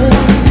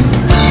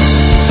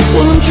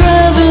 Well, I'm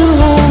driving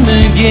home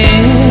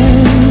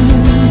again,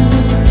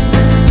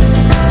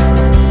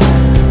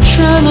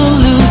 trying to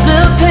lose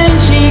the pain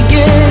she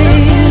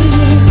gave,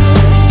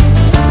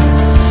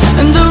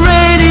 and the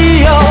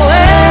radio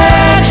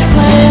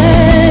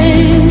explains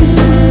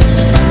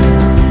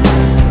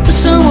that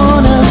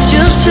someone else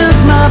just took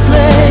my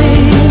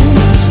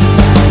place.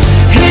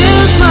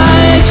 Here's my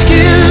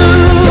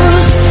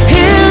excuse,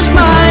 here's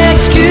my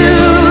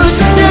excuse,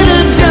 that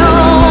I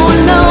don't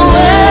know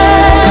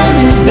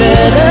any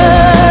better.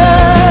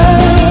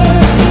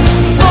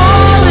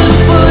 Falling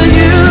for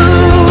you,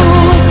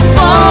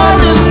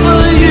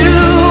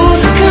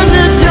 'cause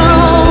I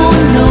don't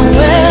know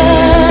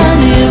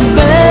any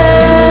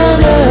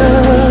better.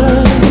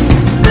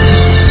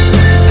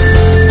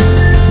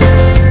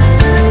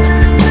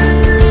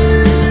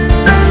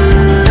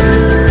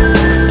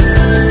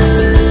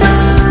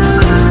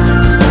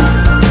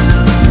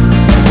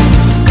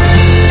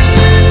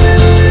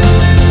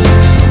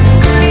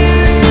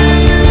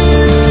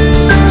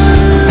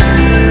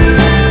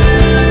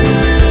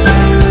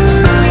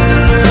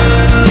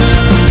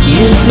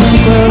 You think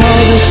we're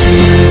all the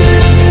same,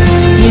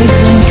 you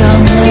think I'll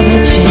never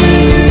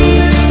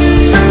change.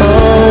 Oh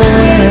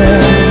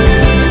well.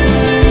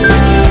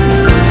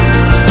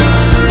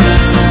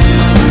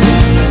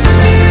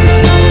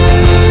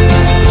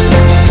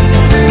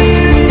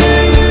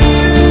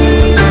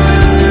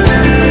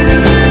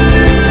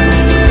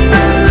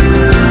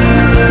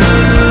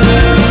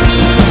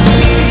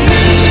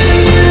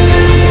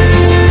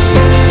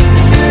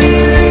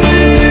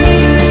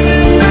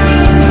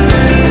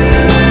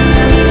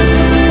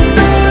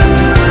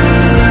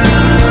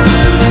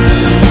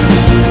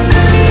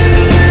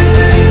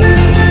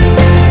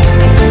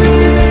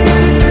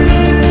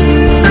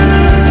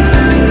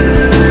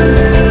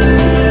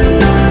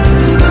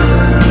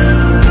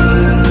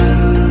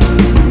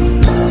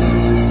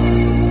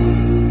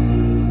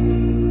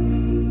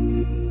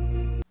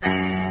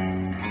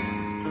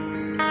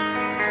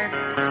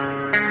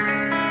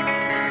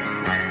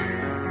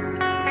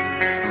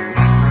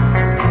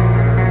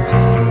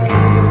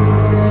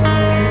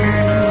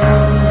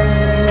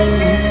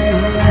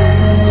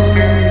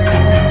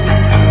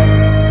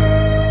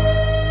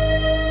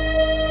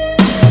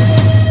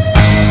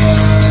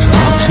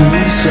 Talk to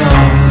me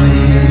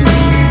softly,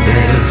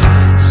 there's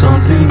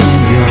something in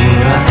your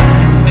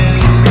eyes.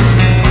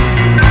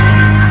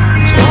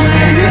 Don't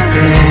hang your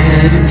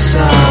head in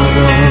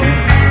sorrow,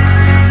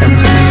 and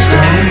please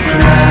don't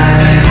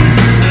cry.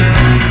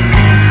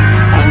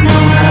 I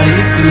know how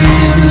you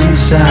feel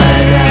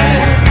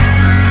inside,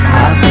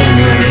 I've been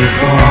there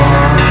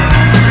before.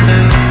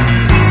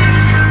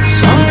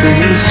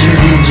 Something's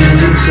changing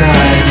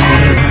inside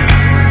you,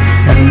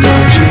 and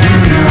don't you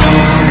know?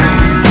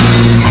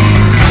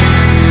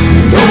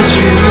 Don't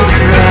you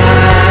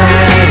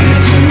cry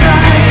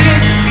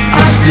tonight,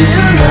 I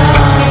still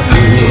love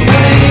you,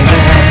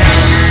 baby.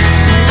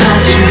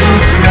 Don't you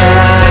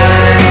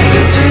cry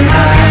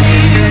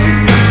tonight.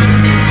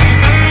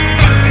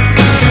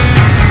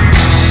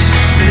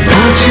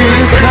 Don't you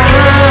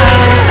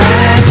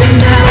cry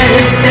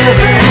tonight,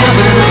 there's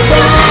heaven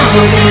above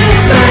you,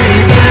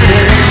 baby.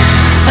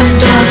 And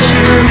don't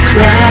you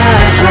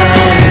cry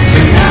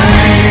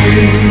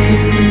tonight.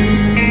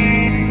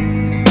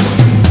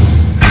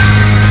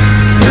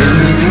 Give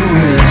me a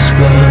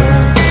whisper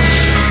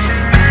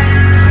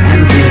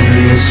and give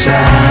me a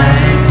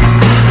sigh.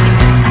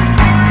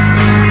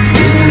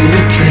 Give me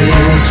a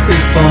kiss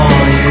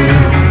before you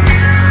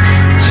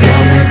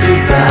tell me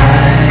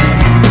goodbye.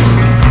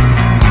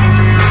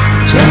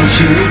 Don't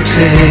you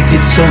take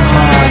it so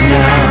hard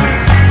now,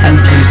 and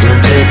please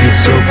don't take it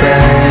so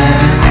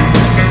bad.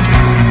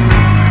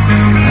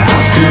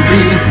 I'll still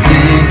be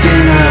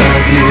thinking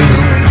of you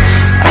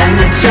and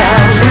the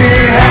times we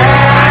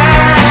had,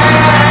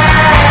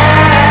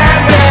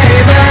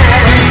 baby.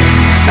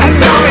 And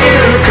don't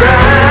you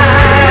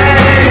cry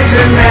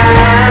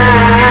tonight.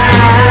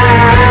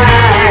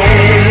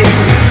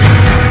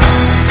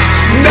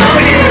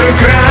 Don't you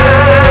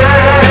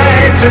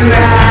cry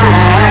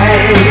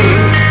tonight.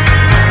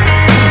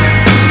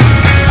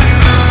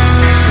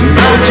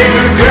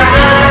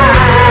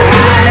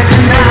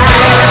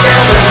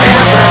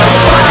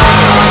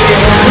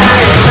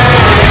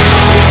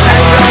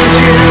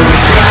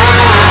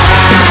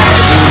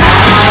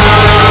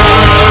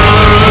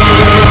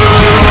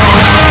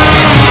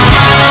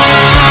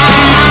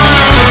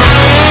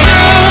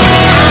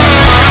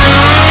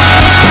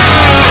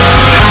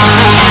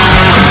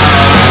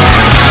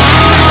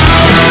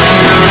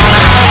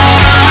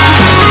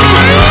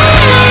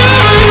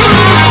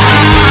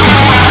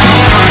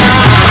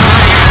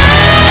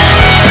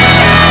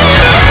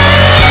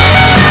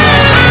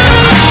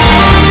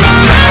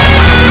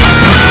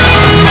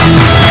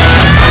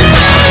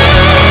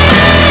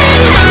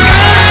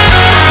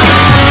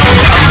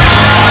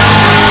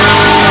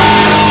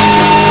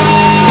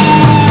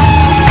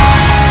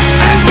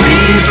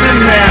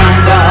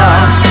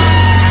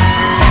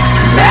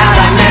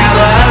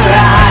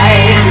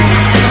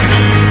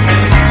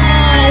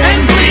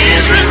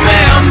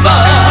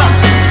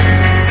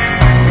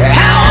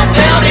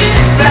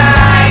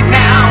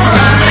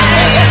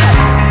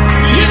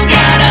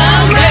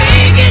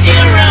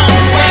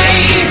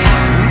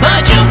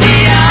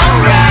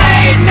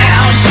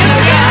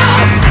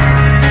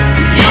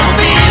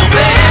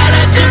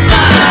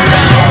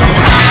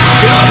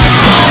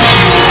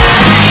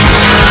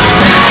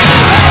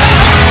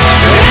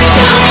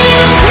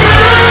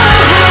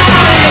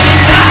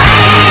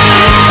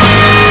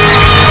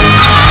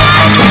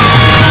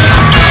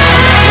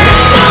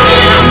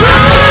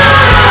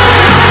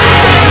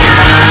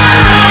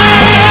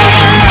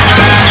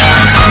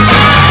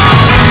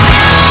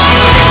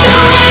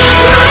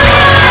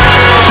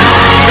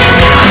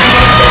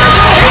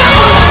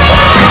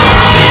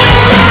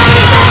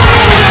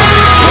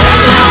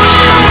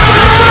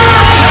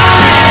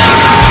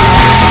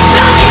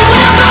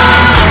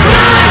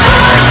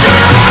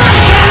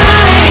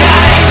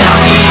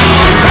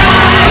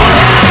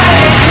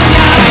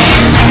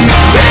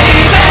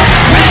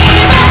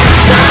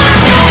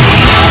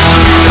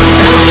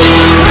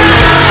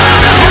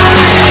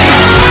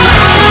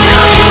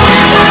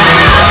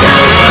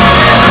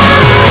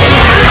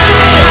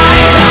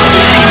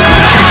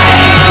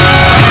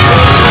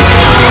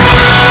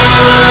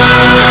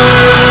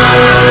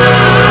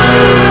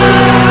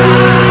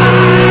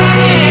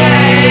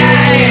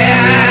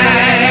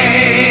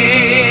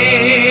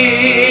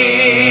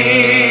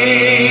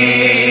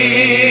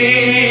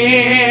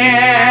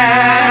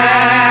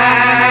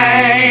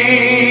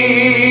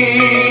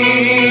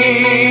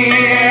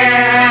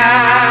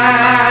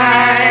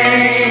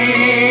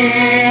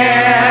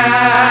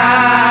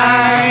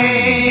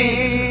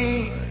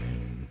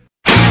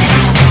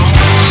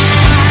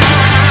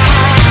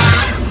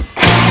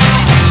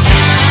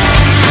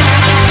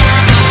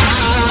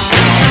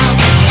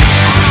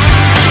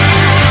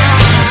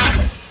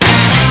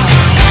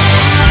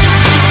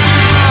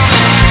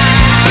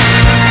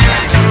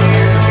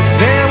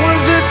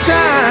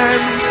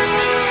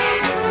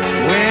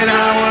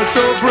 so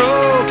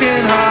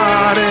broken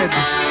hearted.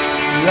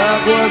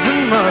 Love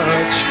wasn't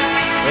much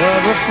of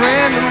a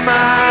friend of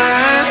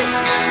mine.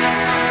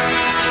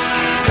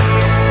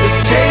 The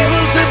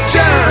tables have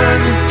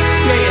turned,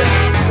 yeah,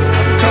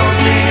 and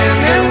caused me in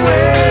their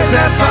ways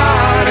that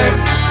parted.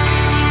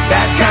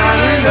 That kind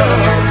of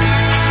love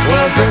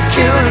was the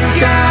killing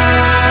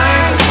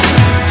kind.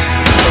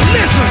 So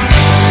listen,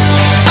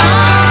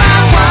 all I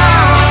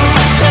want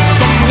is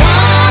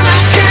someone I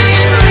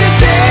can't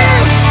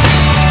resist.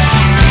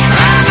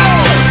 I know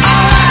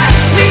all I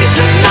need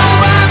to know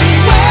I'm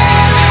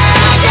well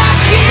and I got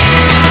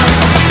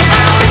kissed.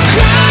 I was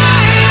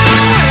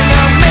crying when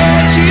I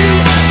met you.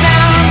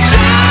 Now I'm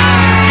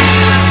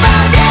trying to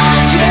forget.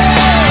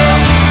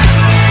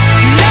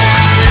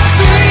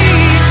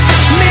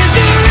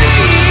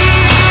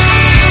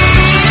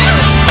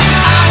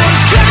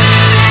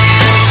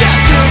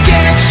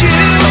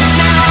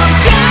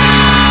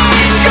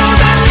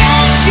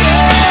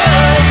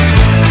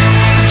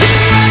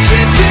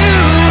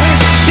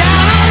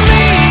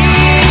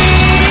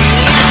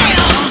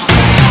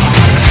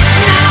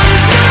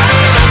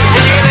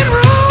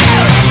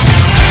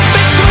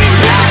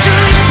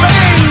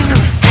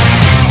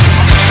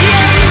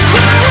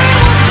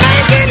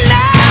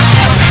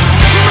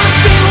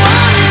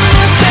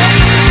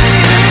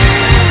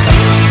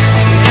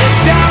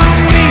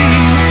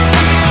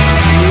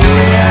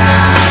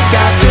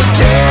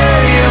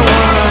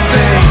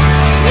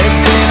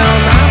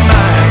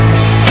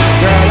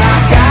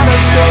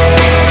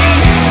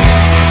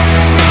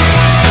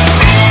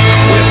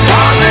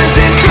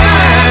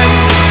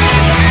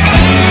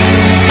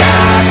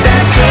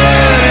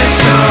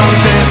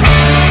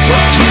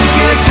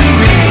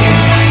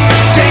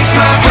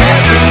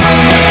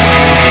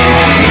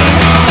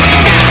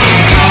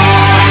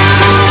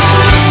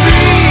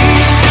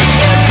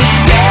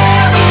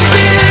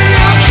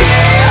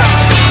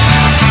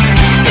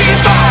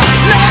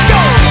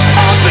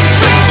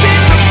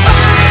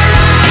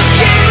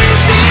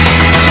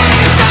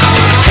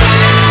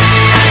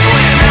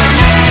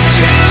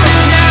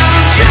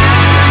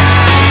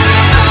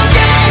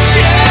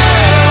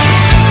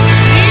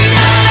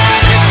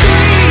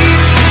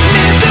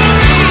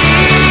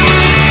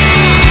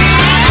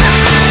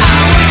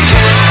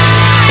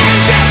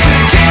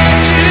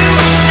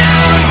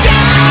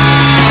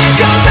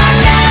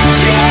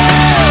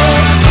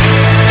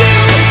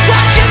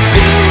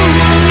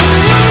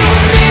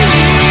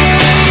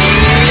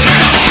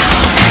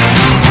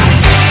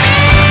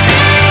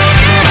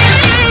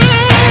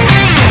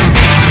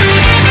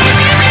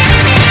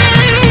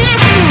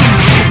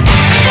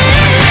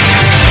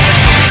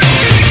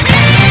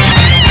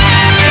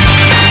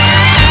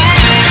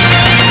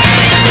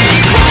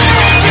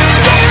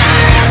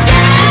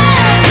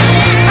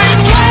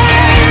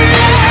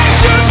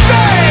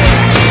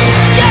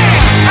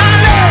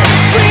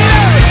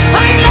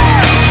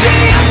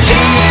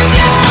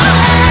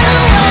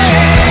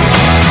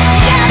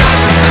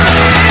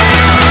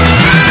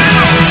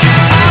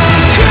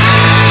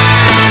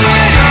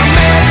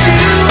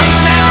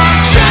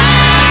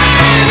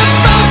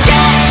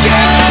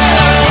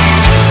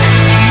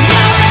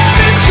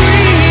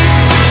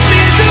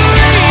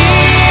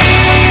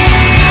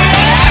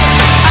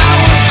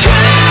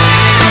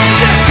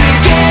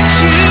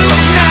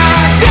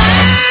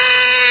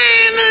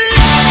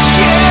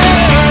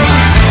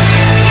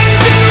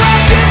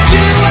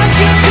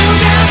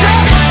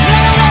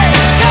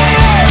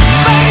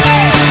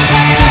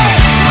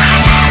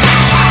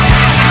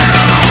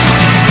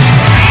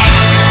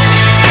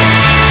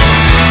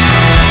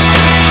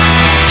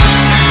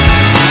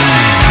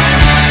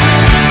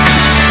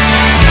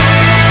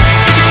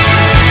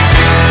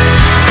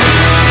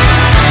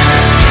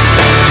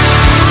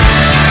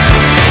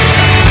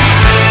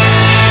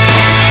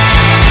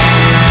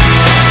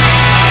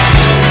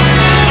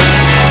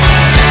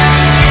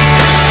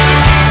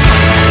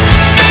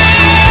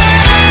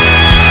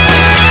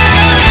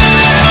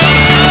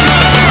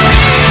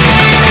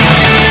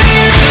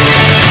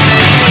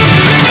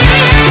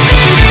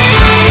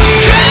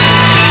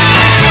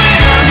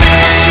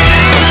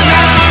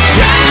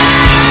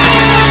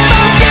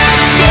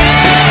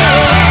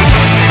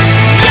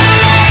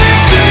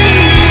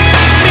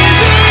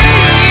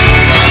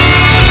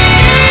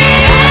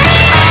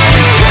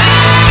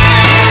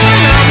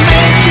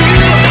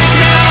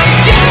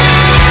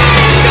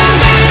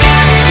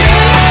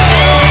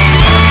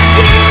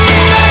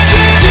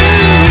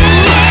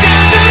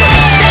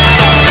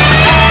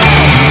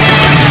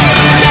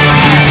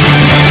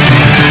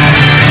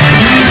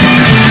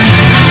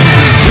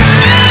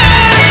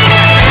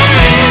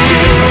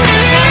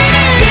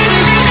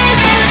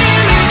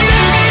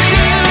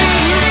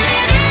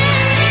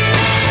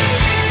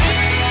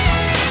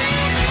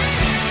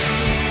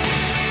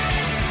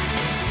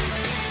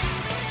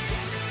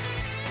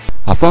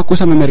 Αφού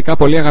ακούσαμε μερικά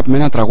πολύ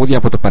αγαπημένα τραγούδια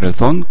από το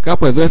παρελθόν,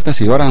 κάπου εδώ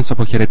έφτασε η ώρα να σας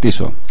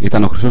αποχαιρετήσω.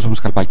 Ήταν ο Χρυσόστομος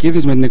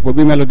Καλπακίδης με την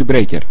εκπομπή Melody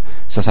Breaker.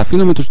 Σας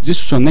αφήνω με τους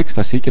Jesus on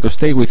Ecstasy και το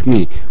Stay With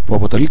Me, που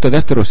αποτελεί το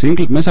δεύτερο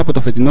single μέσα από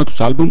το φετινό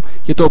τους άλμπουμ,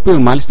 για το οποίο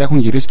μάλιστα έχουν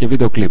γυρίσει και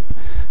βίντεο κλιπ.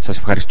 Σας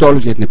ευχαριστώ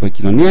όλους για την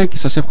επικοινωνία και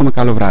σας εύχομαι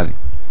καλό βράδυ.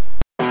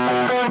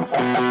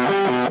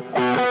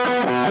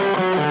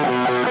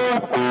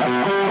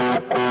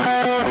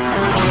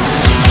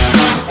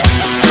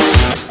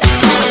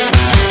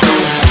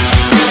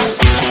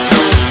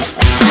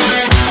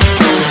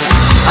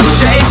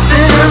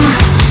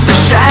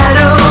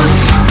 Shadows,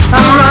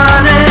 I'm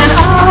running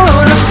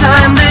out of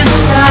time this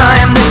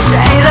time. They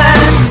say that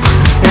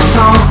it's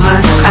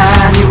hopeless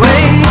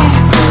anyway.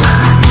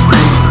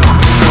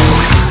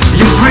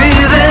 You're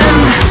breathing,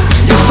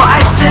 you're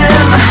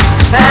fighting,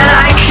 and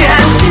I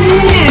can't see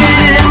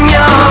it in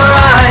your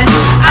eyes.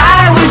 I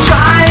will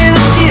dry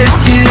the tears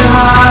you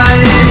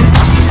hide.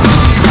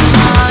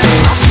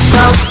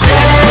 So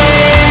stay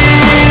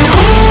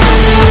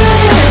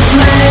with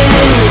me.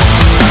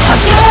 I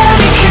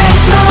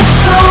dedicate my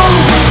soul.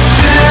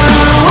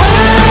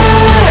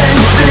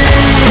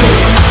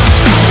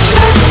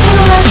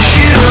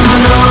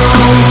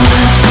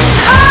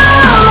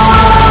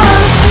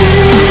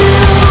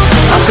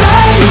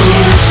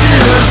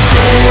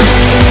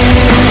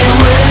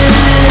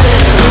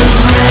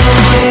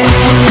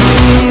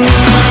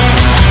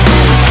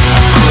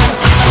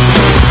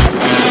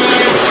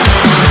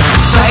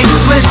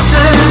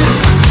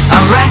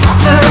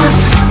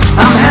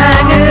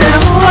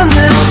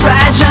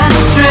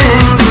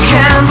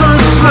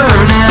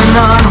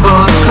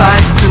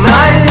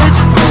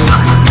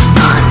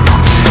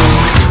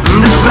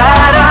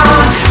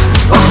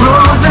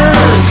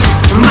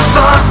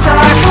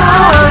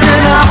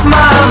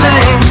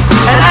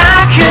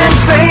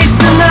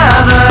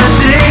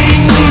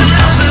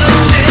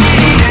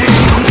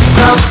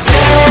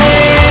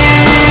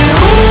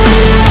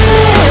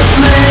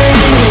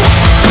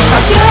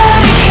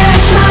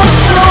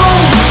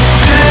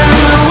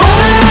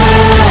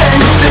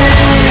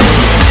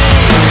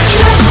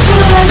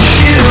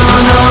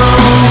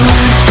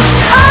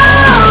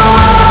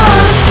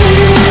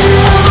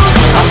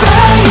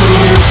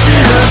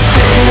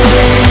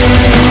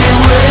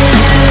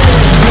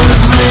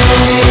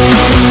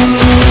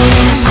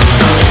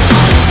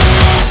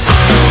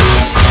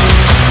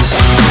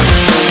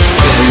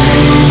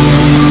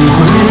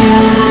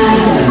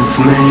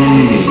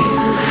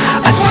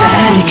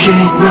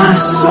 My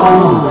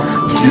soul,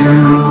 do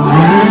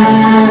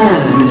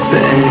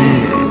anything.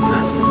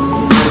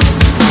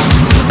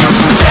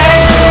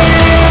 Stay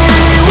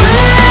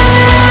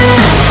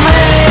with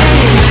me.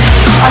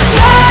 I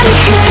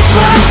dedicate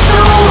my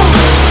soul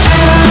to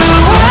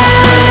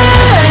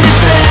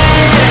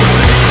anything,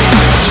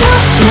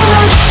 just to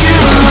let you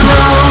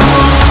know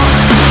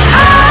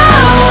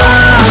how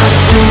I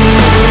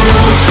feel.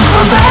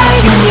 I'm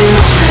begging you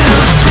to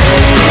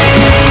stay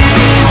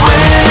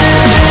with.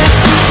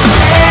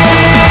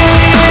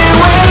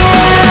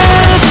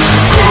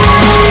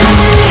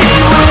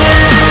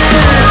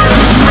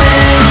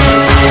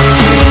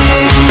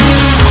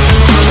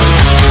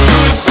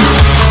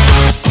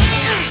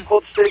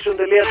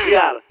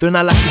 Το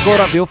εναλλακτικό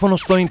ραδιόφωνο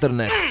στο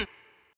ίντερνετ.